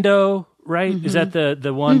the Window, right? Is that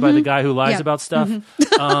the one by the guy who lies about stuff?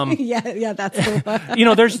 Yeah, that's the one. You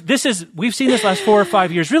know, we've seen this last 4 or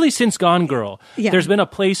 5 years, really since Gone Girl. Yeah. There's been a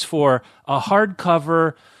place for a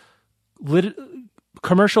hardcover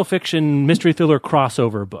commercial fiction mystery thriller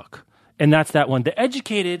crossover book. And that's that one. The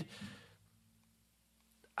Educated,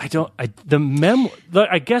 I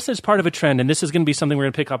guess it's part of a trend, and this is going to be something we're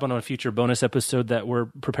going to pick up on a future bonus episode that we're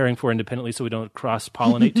preparing for independently so we don't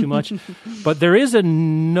cross-pollinate too much. But there is a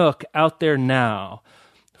nook out there now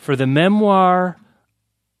for the memoir,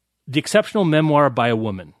 the exceptional memoir by a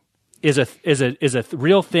woman is a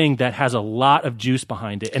real thing that has a lot of juice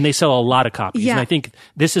behind it, and they sell a lot of copies. Yeah. And I think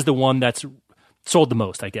this is the one that's sold the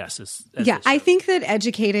most, I guess. I think that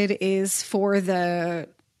Educated is for the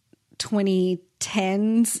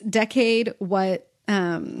 2010s decade what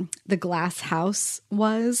The Glass House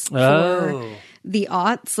was for the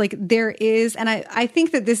aughts, like there is, and I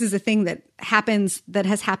think that this is a thing that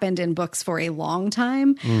has happened in books for a long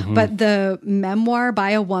time, but the memoir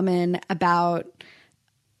by a woman about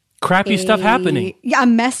crappy stuff happening. Yeah, a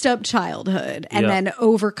messed up childhood and then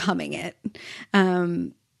overcoming it.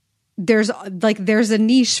 There's a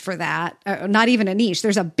niche for that. Not even a niche.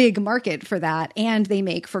 There's a big market for that. And they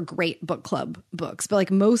make for great book club books. But like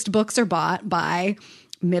most books are bought by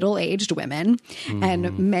middle-aged women.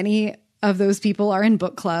 And many of those people are in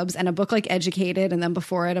book clubs, and a book like Educated, and then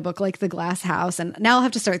before it, a book like The Glass House. And now I'll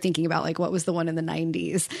have to start thinking about like what was the one in the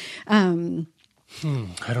 90s.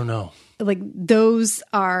 I don't know. Like those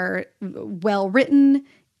are well written.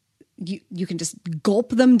 You can just gulp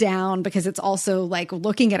them down because it's also like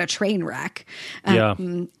looking at a train wreck.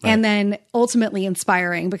 And then ultimately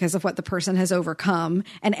inspiring because of what the person has overcome.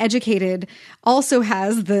 And Educated also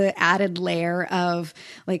has the added layer of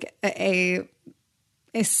like a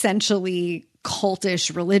essentially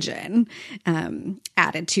cultish religion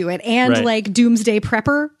added to it, and like doomsday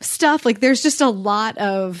prepper stuff. Like there's just a lot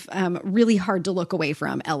of really hard to look away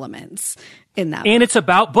from elements in that. And book. it's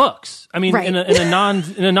about books. I mean, in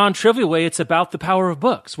a non-trivial way, it's about the power of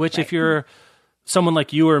books, which if you're someone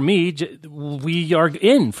like you or me, we are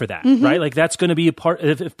in for that, right? Like that's going to be a part.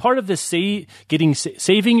 If part of this saving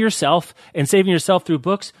yourself and saving yourself through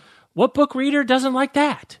books. What book reader doesn't like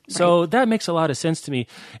that? So that makes a lot of sense to me.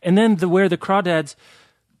 And then Where the Crawdads,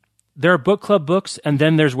 there are book club books, and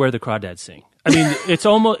then there's Where the Crawdads Sing. I mean, it's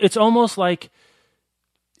almost like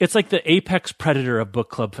it's like the apex predator of book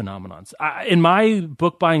club phenomenons. In my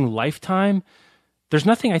book buying lifetime, there's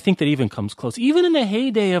nothing I think that even comes close. Even in the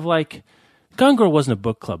heyday of like, Gone Girl wasn't a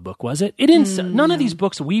book club book, was it? It didn't. None of these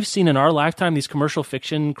books we've seen in our lifetime, these commercial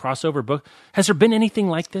fiction crossover book, has there been anything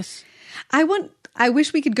like this? I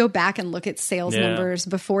wish we could go back and look at sales numbers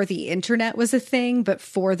before the internet was a thing, but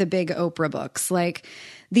for the big Oprah books, like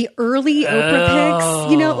the early Oprah picks,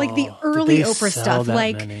 like the early Oprah stuff,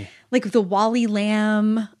 like the Wally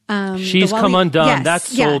Lamb. She's Come Undone. Yes,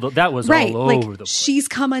 That's sold. That was all over the place. She's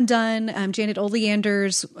Come Undone. Janet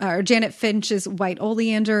Finch's White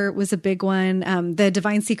Oleander was a big one. The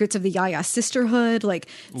Divine Secrets of the Yaya Sisterhood, like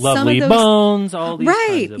Lovely some of those, Bones, all these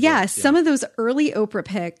kinds of books, some of those early Oprah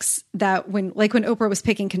picks that when Oprah was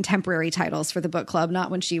picking contemporary titles for the book club,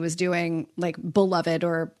 not when she was doing like Beloved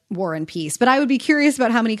or War and Peace. But I would be curious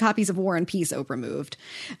about how many copies of War and Peace Oprah moved.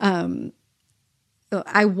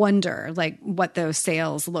 I wonder like what those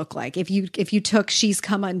sales look like. If you took She's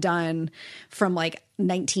Come Undone from like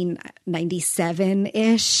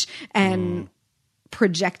 1997-ish and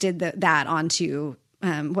projected that onto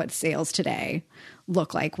what sales today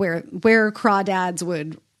look like, where Crawdads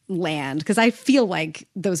would land. Because I feel like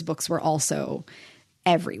those books were also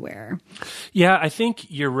everywhere. Yeah, I think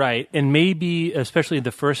you're right. And maybe, especially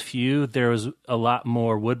the first few, there was a lot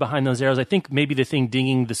more wood behind those arrows. I think maybe the thing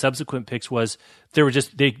dinging the subsequent picks was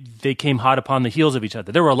they came hot upon the heels of each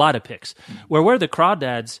other. There were a lot of picks. Where the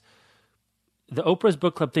Crawdads, the Oprah's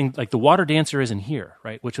book club thing, like The Water Dancer isn't here,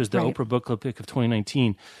 right? Which was the Oprah book club pick of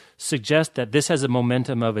 2019, suggests that this has a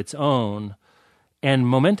momentum of its own. And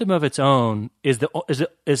momentum of its own is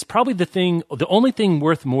probably the only thing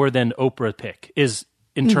worth more than Oprah pick is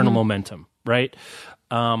internal momentum, right?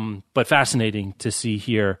 But fascinating to see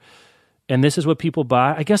here. And this is what people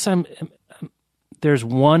buy. I guess there's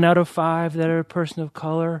 1 out of 5 that are a person of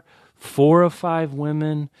color, 4 of 5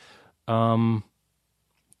 women. I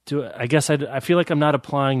feel like I'm not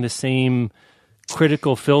applying the same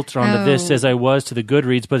critical filter onto this as I was to the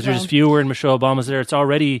Goodreads, but there's fewer and Michelle Obama's there. It's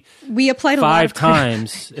already we applied 5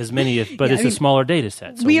 times as many, but it's a smaller data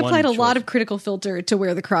set. So we applied a lot of critical filter to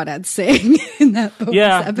Where the Crawdads Sing in that bonus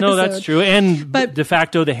episode. No, that's true. And de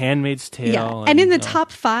facto, The Handmaid's Tale. Yeah. And in the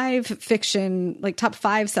top 5 fiction, like top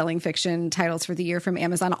 5 selling fiction titles for the year from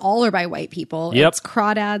Amazon, all are by white people. Yep. It's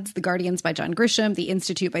Crawdads, The Guardians by John Grisham, The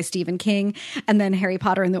Institute by Stephen King, and then Harry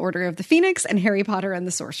Potter and the Order of the Phoenix, and Harry Potter and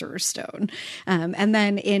the Sorcerer's Stone. And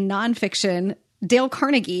then in nonfiction, Dale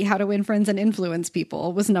Carnegie, How to Win Friends and Influence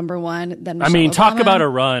People, was number 1. Then Michelle Obama. Talk about a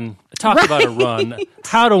run. About a run.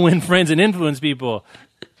 How to Win Friends and Influence People.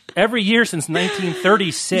 Every year since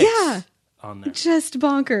 1936. Yeah. On there. Just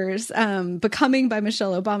bonkers. Becoming by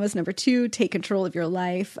Michelle Obama's number 2. Take Control of Your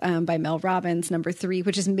Life by Mel Robbins, number 3,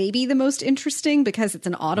 which is maybe the most interesting because it's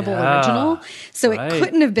an Audible original. So it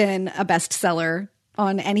couldn't have been a bestseller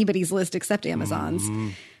on anybody's list except Amazon's.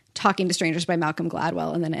 Talking to Strangers by Malcolm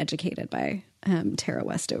Gladwell, and then Educated by Tara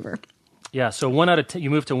Westover. Yeah, so 1 out of 10. You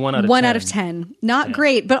moved to 1 out of 10. 1 out of 10. Not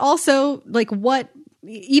great, but also like what,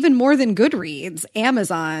 even more than Goodreads,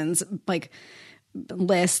 Amazon's like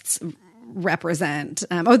lists represent.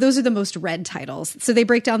 Those are the most read titles. So they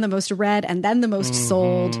break down the most read and then the most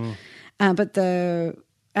sold.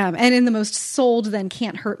 And in the most sold, then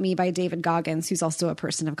Can't Hurt Me by David Goggins, who's also a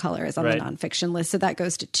person of color, is on the nonfiction list. So that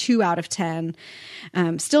goes to 2 out of 10.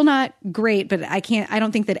 Still not great, but I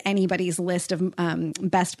don't think that anybody's list of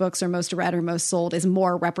best books or most read or most sold is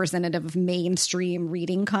more representative of mainstream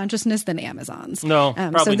reading consciousness than Amazon's. No,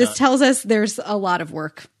 probably so this not. tells us there's a lot of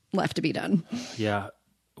work left to be done. Yeah.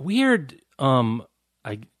 Weird.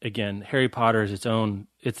 Again, Harry Potter is its own,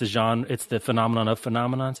 it's the genre, it's the phenomenon of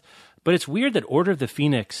phenomenons. But it's weird that Order of the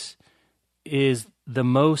Phoenix is the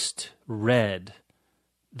most read,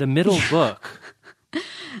 the middle book.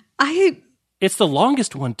 It's the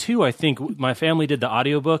longest one, too, I think. My family did the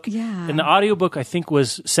audiobook. Yeah. And the audiobook, I think,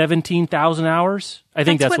 was 17,000 hours. I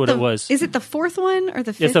think that's what it was. Is it the 4th one or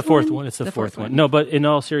the 5th one? It's the 4th one. It's the fourth one. No, but in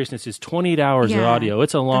all seriousness, it's 28 hours of audio.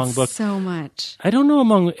 It's a long book. So much. I don't know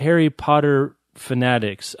among Harry Potter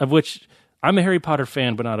fanatics, of which I'm a Harry Potter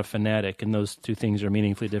fan, but not a fanatic, and those two things are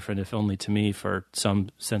meaningfully different, if only to me for some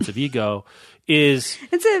sense of ego. It's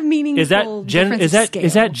a meaningful difference of scale.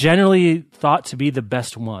 Is that generally thought to be the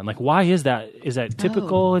best one? Like, why is that? Is that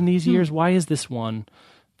typical in these years? Why is this one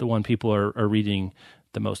the one people are reading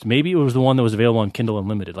the most? Maybe it was the one that was available on Kindle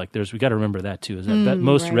Unlimited. Like, we got to remember that too. Is that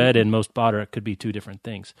most read and most bought, or it could be two different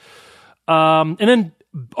things. And then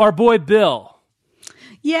our boy Bill.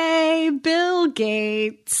 Yay, Bill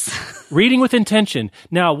Gates. Reading with intention.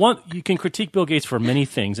 Now, you can critique Bill Gates for many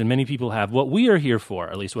things, and many people have. What we are here for,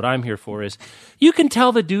 at least what I'm here for, is you can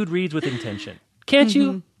tell the dude reads with intention. Can't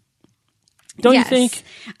you? Don't you think?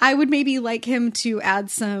 I would maybe like him to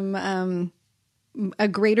add some a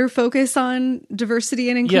greater focus on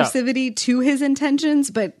diversity and inclusivity to his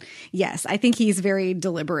intentions. But yes, I think he's very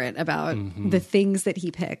deliberate about the things that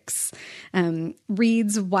he picks.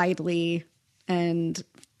 Reads widely and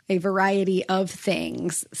a variety of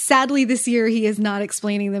things. Sadly, this year he is not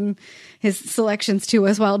explaining his selections to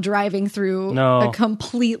us while driving through a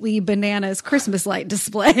completely bananas Christmas light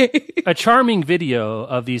display. A charming video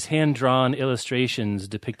of these hand-drawn illustrations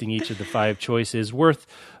depicting each of the 5 choices, worth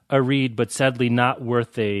a read, but sadly not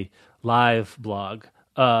worth a live blog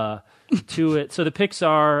to it. So the picks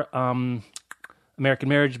are American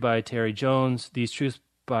Marriage by Terry Jones, These Truths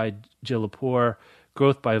by Jill Lepore,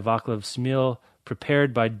 Growth by Vaclav Smil,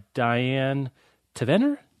 Prepared by Diane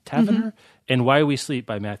Tavener, and Why We Sleep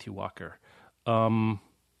by Matthew Walker. All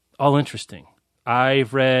interesting.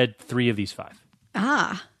 I've read 3 of these 5.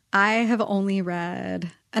 I have only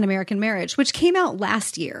read An American Marriage, which came out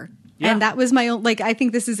last year. Yeah. And that was my own, I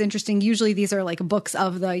think this is interesting. Usually these are books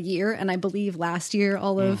of the year. And I believe last year,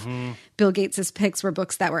 all of Bill Gates's picks were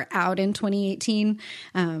books that were out in 2018.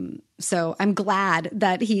 So I'm glad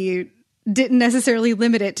that he didn't necessarily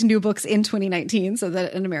limit it to new books in 2019 so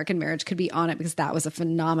that An American Marriage could be on it, because that was a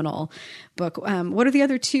phenomenal book. What are the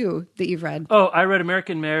other 2 that you've read? Oh, I read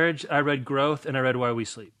American Marriage, I read Growth, and I read Why We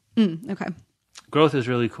Sleep. Okay. Growth is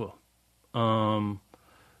really cool.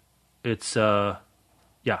 It's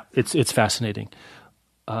fascinating.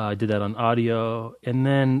 I did that on audio. And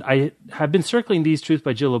then I have been circling These Truths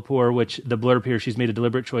by Jill Lepore, which the blurb here, she's made a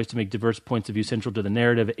deliberate choice to make diverse points of view central to the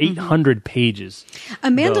narrative. 800 pages.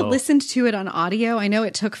 Amanda listened to it on audio. I know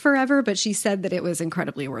it took forever, but she said that it was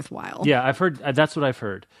incredibly worthwhile. Yeah, I've heard. That's what I've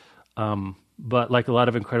heard. But like a lot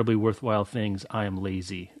of incredibly worthwhile things, I am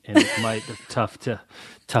lazy, and it might be tough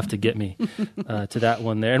to get me to that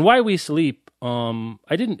one there. And Why We Sleep,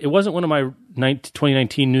 it wasn't one of my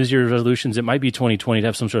 2019 New Year's resolutions. It might be 2020 to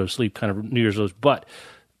have some sort of sleep kind of New Year's resolution. But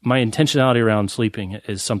my intentionality around sleeping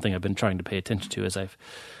is something I've been trying to pay attention to as I've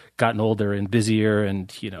gotten older and busier,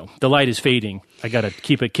 and the light is fading. I got to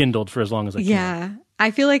keep it kindled for as long as I can. Yeah. I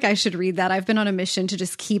feel like I should read that. I've been on a mission to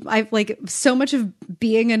just so much of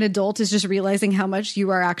being an adult is just realizing how much you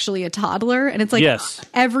are actually a toddler. And it's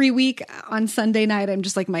every week on Sunday night, I'm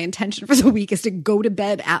just my intention for the week is to go to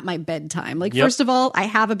bed at my bedtime. First of all, I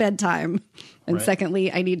have a bedtime. And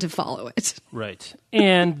secondly, I need to follow it. Right.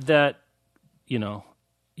 And that,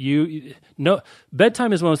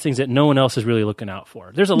 bedtime is one of those things that no one else is really looking out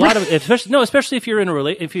for. There's a lot of, especially if you're in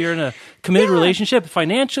a committed relationship,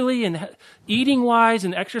 financially and eating wise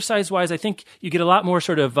and exercise wise. I think you get a lot more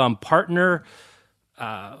sort of partner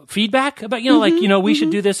feedback about we should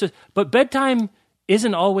do this, but bedtime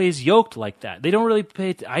isn't always yoked like that. They don't really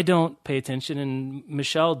I don't pay attention, and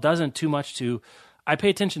Michelle doesn't too much to. I pay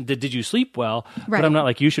attention to did you sleep well, but I'm not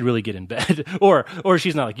like you should really get in bed, or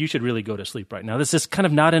she's not like you should really go to sleep right now. This is kind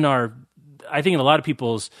of not in our, I think in a lot of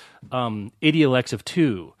people's idiolects of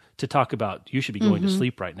 2 to talk about you should be going to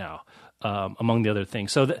sleep right now. among the other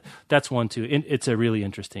things. So that's one too. It's a really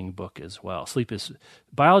interesting book as well. Sleep is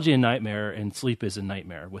biology and nightmare, and sleep is a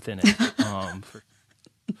nightmare within it.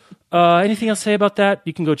 Anything else to say about that?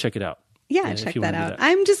 You can go check it out. Yeah, check that out.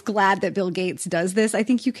 I'm just glad that Bill Gates does this. I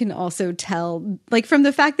think you can also tell, like, from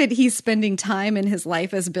the fact that he's spending time in his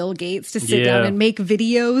life as Bill Gates to sit down and make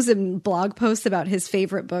videos and blog posts about his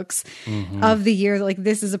favorite books of the year. Like,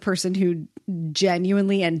 this is a person who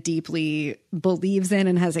genuinely and deeply believes in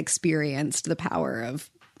and has experienced the power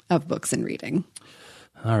of books and reading.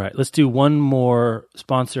 All right, let's do one more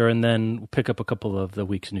sponsor and then pick up a couple of the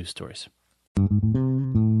week's news stories.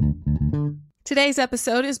 Today's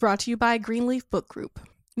episode is brought to you by Greenleaf Book Group.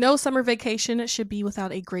 No summer vacation should be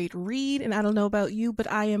without a great read, and I don't know about you, but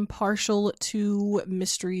I am partial to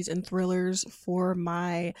mysteries and thrillers for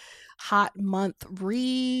my hot month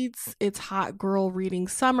reads. It's hot girl reading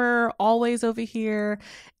summer, always over here.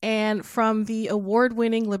 And from the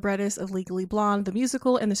award-winning librettist of Legally Blonde, the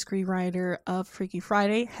musical, and the screenwriter of Freaky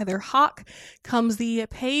Friday, Heather Hach, comes the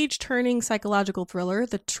page-turning psychological thriller,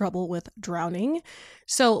 The Trouble with Drowning.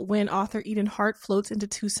 So when author Eden Hart floats into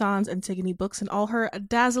Tucson's Antigone Books in all her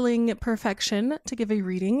dazzling perfection to give a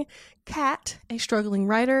reading, Kat, a struggling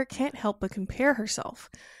writer, can't help but compare herself.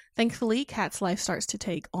 Thankfully, Kat's life starts to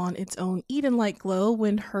take on its own Eden-like glow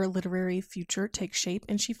when her literary future takes shape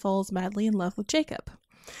and she falls madly in love with Jacob.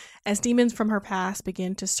 As demons from her past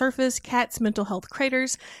begin to surface, Kat's mental health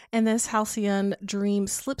craters, and this halcyon dream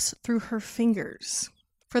slips through her fingers.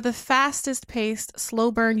 For the fastest-paced,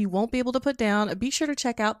 slow burn you won't be able to put down, be sure to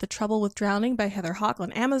check out The Trouble with Drowning by Heather Hach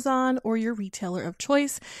on Amazon or your retailer of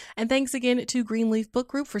choice. And thanks again to Greenleaf Book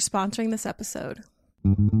Group for sponsoring this episode.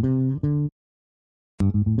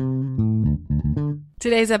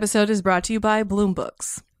 Today's episode is brought to you by Bloom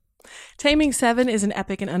Books. Taming Seven is an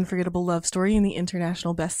epic and unforgettable love story in the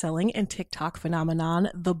international best-selling and TikTok phenomenon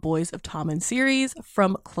The Boys of Tommen series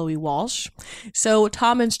from Chloe Walsh. So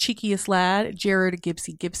Tommen's cheekiest lad, Jared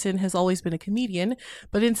Gibbsy Gibson, has always been a comedian,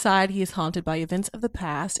 but inside he is haunted by events of the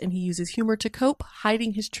past and he uses humor to cope,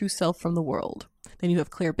 hiding his true self from the world. Then you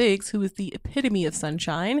have Claire Biggs, who is the epitome of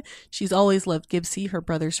sunshine. She's always loved Gibbsy, her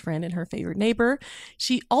brother's friend and her favorite neighbor.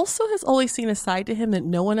 She also has always seen a side to him that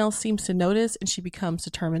no one else seems to notice, and she becomes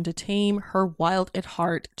determined to tame her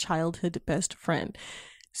wild-at-heart childhood best friend.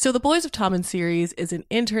 So The Boys of Tommen series is an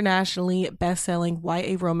internationally best-selling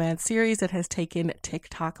YA romance series that has taken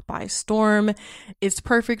TikTok by storm. It's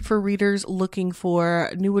perfect for readers looking for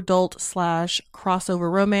new adult / crossover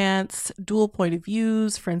romance, dual point of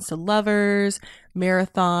views, friends to lovers,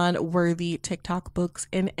 marathon-worthy TikTok books,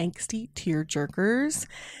 and angsty tearjerkers.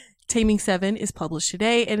 Taming Seven is published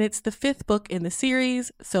today, and it's the 5th book in the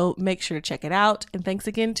series, so make sure to check it out. And thanks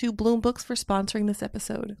again to Bloom Books for sponsoring this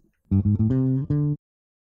episode.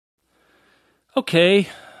 Okay.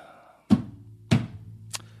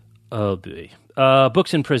 Oh, boy.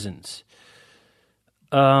 Books in prisons.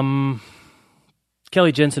 Kelly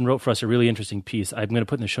Jensen wrote for us a really interesting piece. I'm going to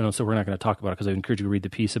put in the show notes, so we're not going to talk about it because I encourage you to read the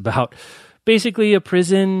piece about basically a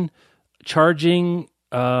prison charging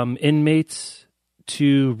inmates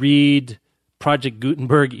to read Project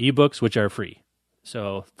Gutenberg ebooks, which are free.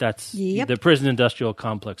 So that's the prison industrial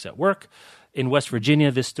complex at work. In West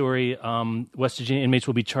Virginia, this story, West Virginia inmates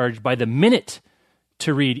will be charged by the minute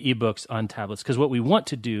to read ebooks on tablets, because what we want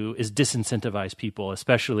to do is disincentivize people,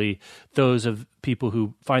 especially those of people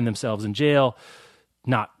who find themselves in jail,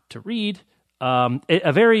 not to read.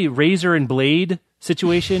 A very razor and blade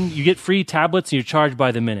situation. You get free tablets and you're charged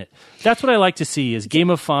by the minute. That's what I like to see, is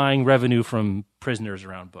gamifying revenue from prisoners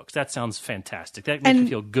around books. That sounds fantastic. That makes me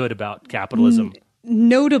feel good about capitalism.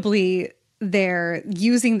 Notably, they're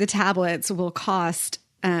using the tablets will cost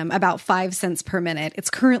about 5 cents per minute. It's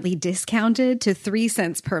currently discounted to 3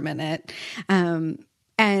 cents per minute.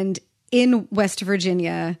 And in West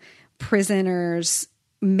Virginia, prisoners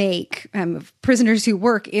make prisoners who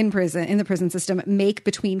work in the prison system make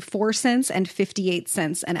between 4 cents and 58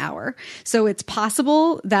 cents an hour. So it's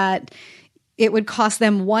possible that it would cost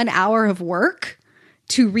them 1 hour of work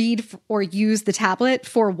to read or use the tablet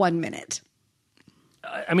for 1 minute.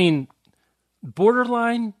 I mean,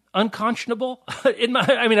 borderline unconscionable. I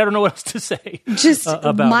don't know what else to say. Just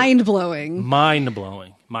mind-blowing.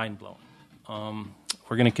 Mind-blowing.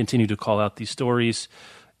 We're going to continue to call out these stories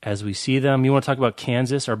as we see them. You want to talk about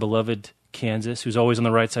Kansas, our beloved Kansas, who's always on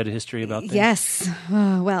the right side of history about things. Yes.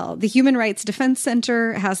 Well, the Human Rights Defense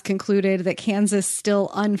Center has concluded that Kansas still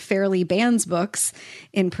unfairly bans books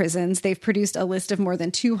in prisons. They've produced a list of more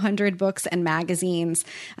than 200 books and magazines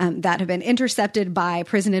that have been intercepted by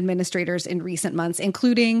prison administrators in recent months,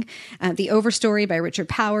 including The Overstory by Richard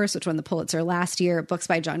Powers, which won the Pulitzer last year, books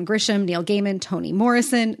by John Grisham, Neil Gaiman, Toni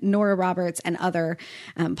Morrison, Nora Roberts, and other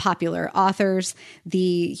popular authors.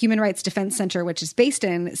 The Human Rights Defense Center, which is based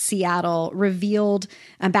in Seattle, revealed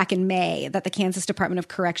back in May that the Kansas Department of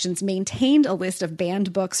Corrections maintained a list of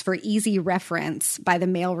banned books for easy reference by the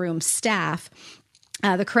mailroom staff.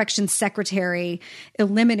 The corrections secretary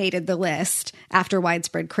eliminated the list after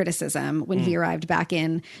widespread criticism when he arrived back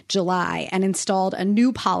in July and installed a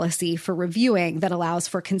new policy for reviewing that allows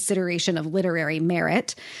for consideration of literary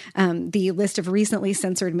merit. The list of recently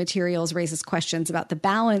censored materials raises questions about the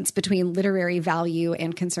balance between literary value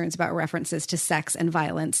and concerns about references to sex and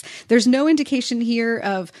violence. There's no indication here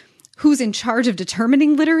of who's in charge of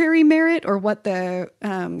determining literary merit or what the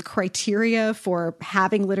criteria for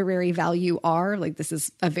having literary value are. Like, this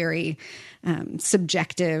is a very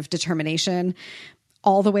subjective determination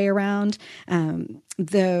all the way around.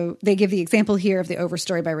 They give the example here of The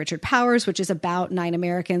Overstory by Richard Powers, which is about 9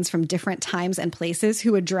 Americans from different times and places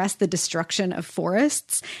who address the destruction of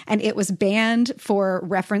forests, and it was banned for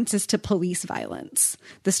references to police violence.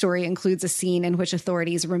 The story includes a scene in which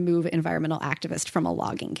authorities remove environmental activists from a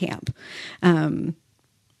logging camp.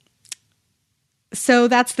 So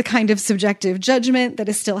that's the kind of subjective judgment that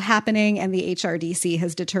is still happening, and the HRDC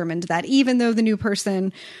has determined that even though the new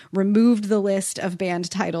person removed the list of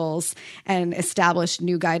banned titles and established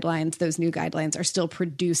new guidelines, those new guidelines are still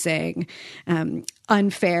producing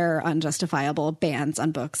unfair, unjustifiable bans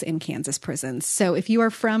on books in Kansas prisons. So if you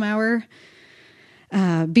are from our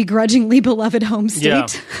begrudgingly beloved home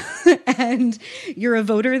state and you're a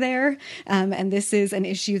voter there, and this is an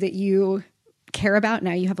issue that you care about,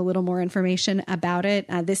 now you have a little more information about it.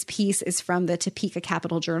 This piece is from the Topeka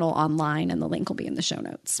Capital Journal online, and the link will be in the show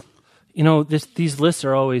notes. You know, these lists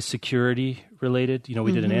are always security related. You know,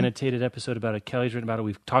 we did an annotated episode about it. Kelly's written about it.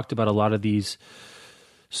 We've talked about a lot of these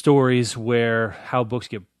stories where how books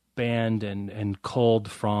get banned and culled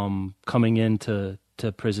from coming into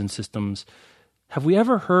prison systems. Have we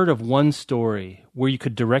ever heard of one story where you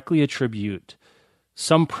could directly attribute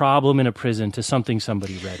some problem in a prison to something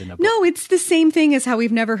somebody read in a book? No, it's the same thing as how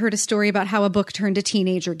we've never heard a story about how a book turned a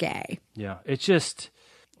teenager gay. Yeah, it's just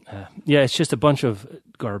a bunch of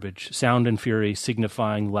garbage. Sound and fury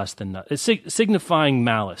signifying less than nothing. It's signifying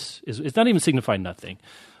malice. It's not even signifying nothing.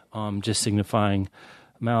 Just signifying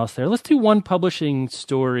malice there. Let's do one publishing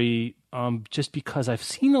story, just because I've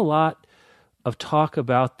seen a lot of talk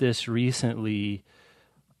about this recently,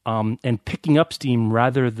 and picking up steam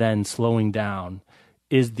rather than slowing down,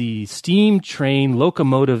 is the steam train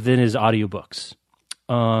locomotive that is audiobooks.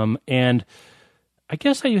 And I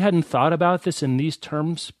guess you hadn't thought about this in these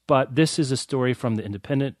terms, but this is a story from The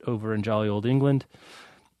Independent over in jolly old England.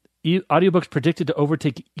 Audiobooks predicted to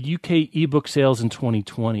overtake UK ebook sales in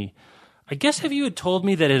 2020. I guess if you had told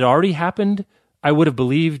me that it already happened, I would have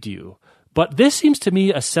believed you. But this seems to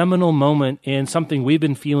me a seminal moment in something we've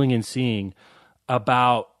been feeling and seeing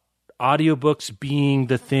about audiobooks being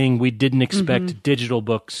the thing we didn't expect digital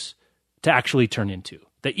books to actually turn into.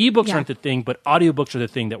 The ebooks aren't the thing, but audiobooks are the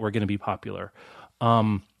thing that were going to be popular.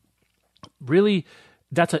 Really,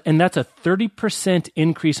 that's a 30%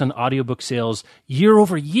 increase on audiobook sales year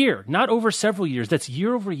over year, not over several years. That's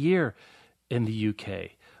year over year in the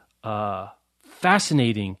UK.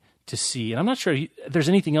 Fascinating to see. And I'm not sure there's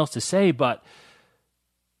anything else to say, but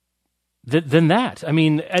than that. I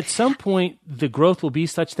mean, at some point, the growth will be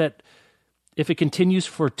such that if it continues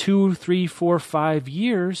for 2, 3, 4, 5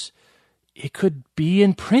 years, it could be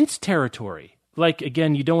in Prince territory. Like,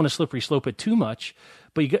 again, you don't want to slippery slope it too much,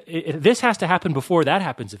 but this has to happen before that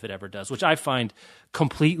happens, if it ever does, which I find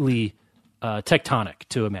completely tectonic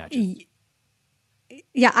to imagine.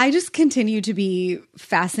 Yeah, I just continue to be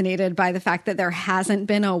fascinated by the fact that there hasn't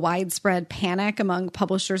been a widespread panic among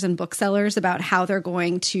publishers and booksellers about how they're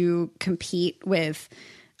going to compete with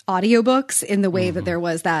audiobooks in the way that there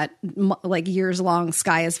was that like years long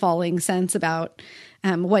sky is falling sense about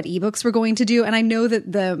what ebooks were going to do. And I know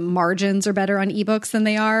that the margins are better on ebooks than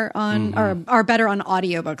they are on, or are better on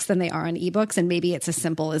audiobooks than they are on ebooks. And maybe it's as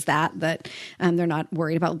simple as that they're not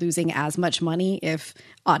worried about losing as much money if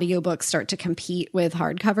audiobooks start to compete with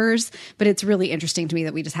hardcovers. But it's really interesting to me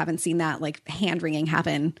that we just haven't seen that like hand wringing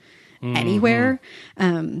happen anywhere.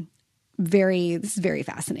 This is very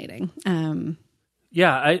fascinating.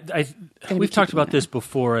 Yeah, we've talked about this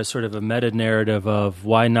before as sort of a meta narrative of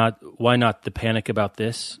why not the panic about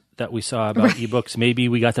this. that we saw about ebooks. Maybe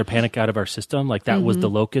we got their panic out of our system. Like that was the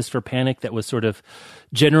locus for panic that was sort of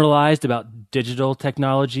generalized about digital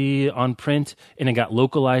technology on print, and it got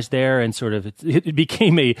localized there, and sort of it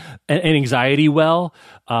became an anxiety well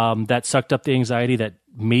that sucked up the anxiety that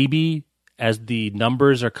maybe, as the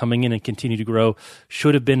numbers are coming in and continue to grow,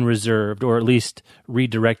 should have been reserved or at least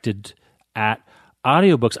redirected at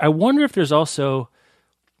audiobooks. I wonder if there's also,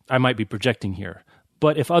 I might be projecting here,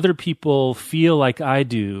 but if other people feel like I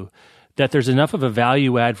do, that there's enough of a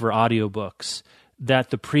value add for audiobooks that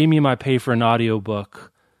the premium I pay for an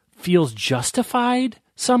audiobook feels justified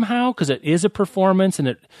somehow, because it is a performance and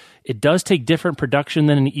it does take different production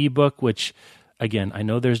than an ebook, which, again, I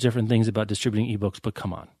know there's different things about distributing ebooks, but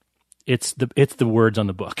come on. It's the words on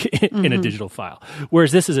the book in a digital file.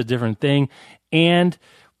 Whereas this is a different thing. And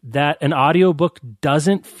that an audiobook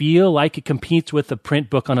doesn't feel like it competes with a print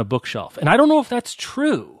book on a bookshelf. And I don't know if that's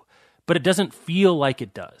true, but it doesn't feel like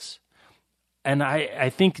it does. And I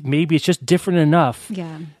think maybe it's just different enough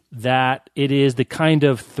that it is the kind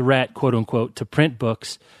of threat, quote unquote, to print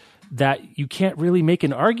books that you can't really make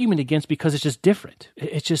an argument against because it's just different.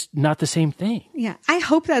 It's just not the same thing. Yeah, I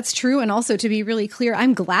hope that's true. And also, to be really clear,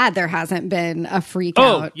 I'm glad there hasn't been a freak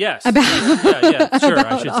out about sure,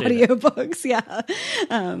 I should audiobooks. Say that.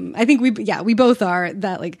 I think we both are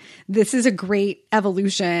that, like, this is a great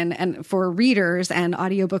evolution and for readers, and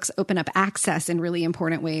audiobooks open up access in really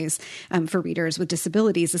important ways for readers with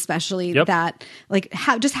disabilities, especially that, like,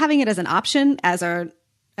 just having it as an option as an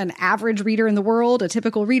average reader in the world, a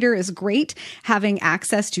typical reader, is great. Having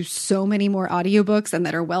access to so many more audiobooks and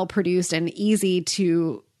that are well produced and easy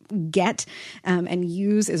to get and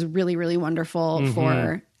use is really, really wonderful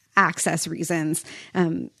for access reasons.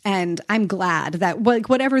 And I'm glad that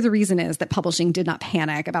whatever the reason is that publishing did not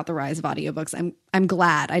panic about the rise of audiobooks, I'm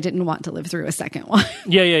glad I didn't want to live through a second one.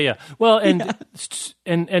 Yeah. Well,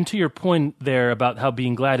 and to your point there about how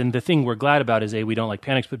being glad, and the thing we're glad about is A, we don't like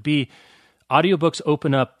panics, but B, audiobooks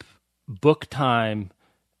open up book time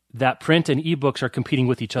that print and ebooks are competing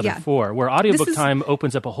with each other for, where audiobook time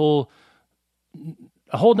opens up a whole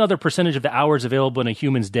nother percentage of the hours available in a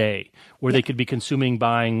human's day where they could be consuming,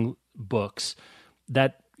 buying books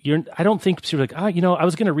that I don't think people are like, I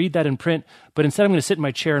was going to read that in print, but instead I'm going to sit in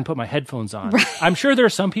my chair and put my headphones on. Right. I'm sure there are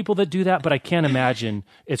some people that do that, but I can't imagine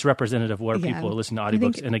it's representative of where people listen to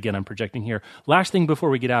audiobooks. And again, I'm projecting here. Last thing before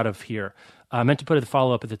we get out of here, I meant to put a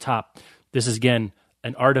follow-up at the top. This is, again,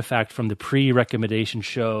 an artifact from the pre-recommendation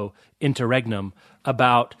show Interregnum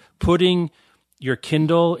about putting your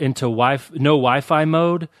Kindle into no Wi-Fi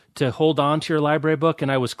mode to hold on to your library book. And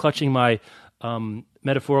I was clutching my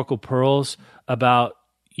metaphorical pearls about,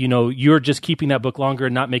 you're just keeping that book longer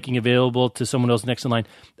and not making it available to someone else next in line.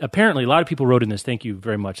 Apparently, a lot of people wrote in this. Thank you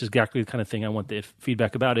very much. It's exactly the kind of thing I want the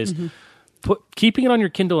feedback about is keeping it on your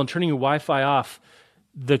Kindle and turning your Wi-Fi off.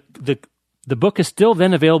 The book is still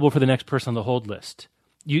then available for the next person on the hold list.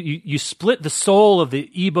 You split the soul of the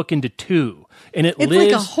ebook into two, and it's lives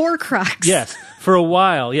like a Horcrux. Yes, for a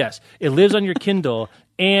while. Yes, it lives on your Kindle,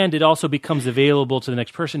 and it also becomes available to the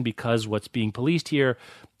next person because what's being policed here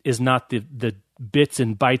is not the bits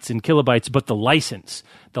and bytes and kilobytes, but the license.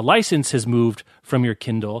 The license has moved from your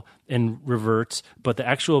Kindle and reverts, but the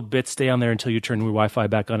actual bits stay on there until you turn your Wi-Fi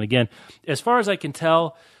back on again. As far as I can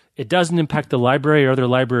tell, it doesn't impact the library or other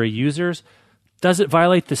library users. Does it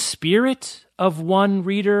violate the spirit of one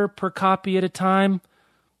reader per copy at a time?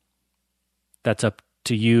 That's up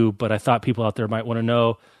to you, but I thought people out there might want to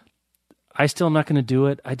know. I still am not going to do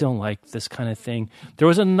it. I don't like this kind of thing. There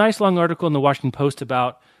was a nice long article in the Washington Post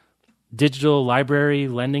about digital library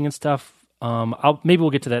lending and stuff. Maybe we'll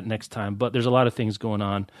get to that next time, but there's a lot of things going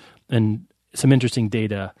on and some interesting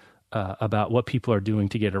data about what people are doing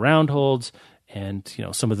to get around holds. And,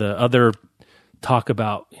 some of the other talk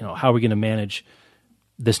about, how we're going to manage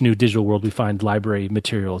this new digital world we find library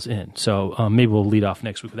materials in. So maybe we'll lead off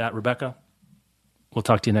next week with that. Rebecca, we'll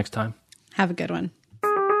talk to you next time. Have a good one.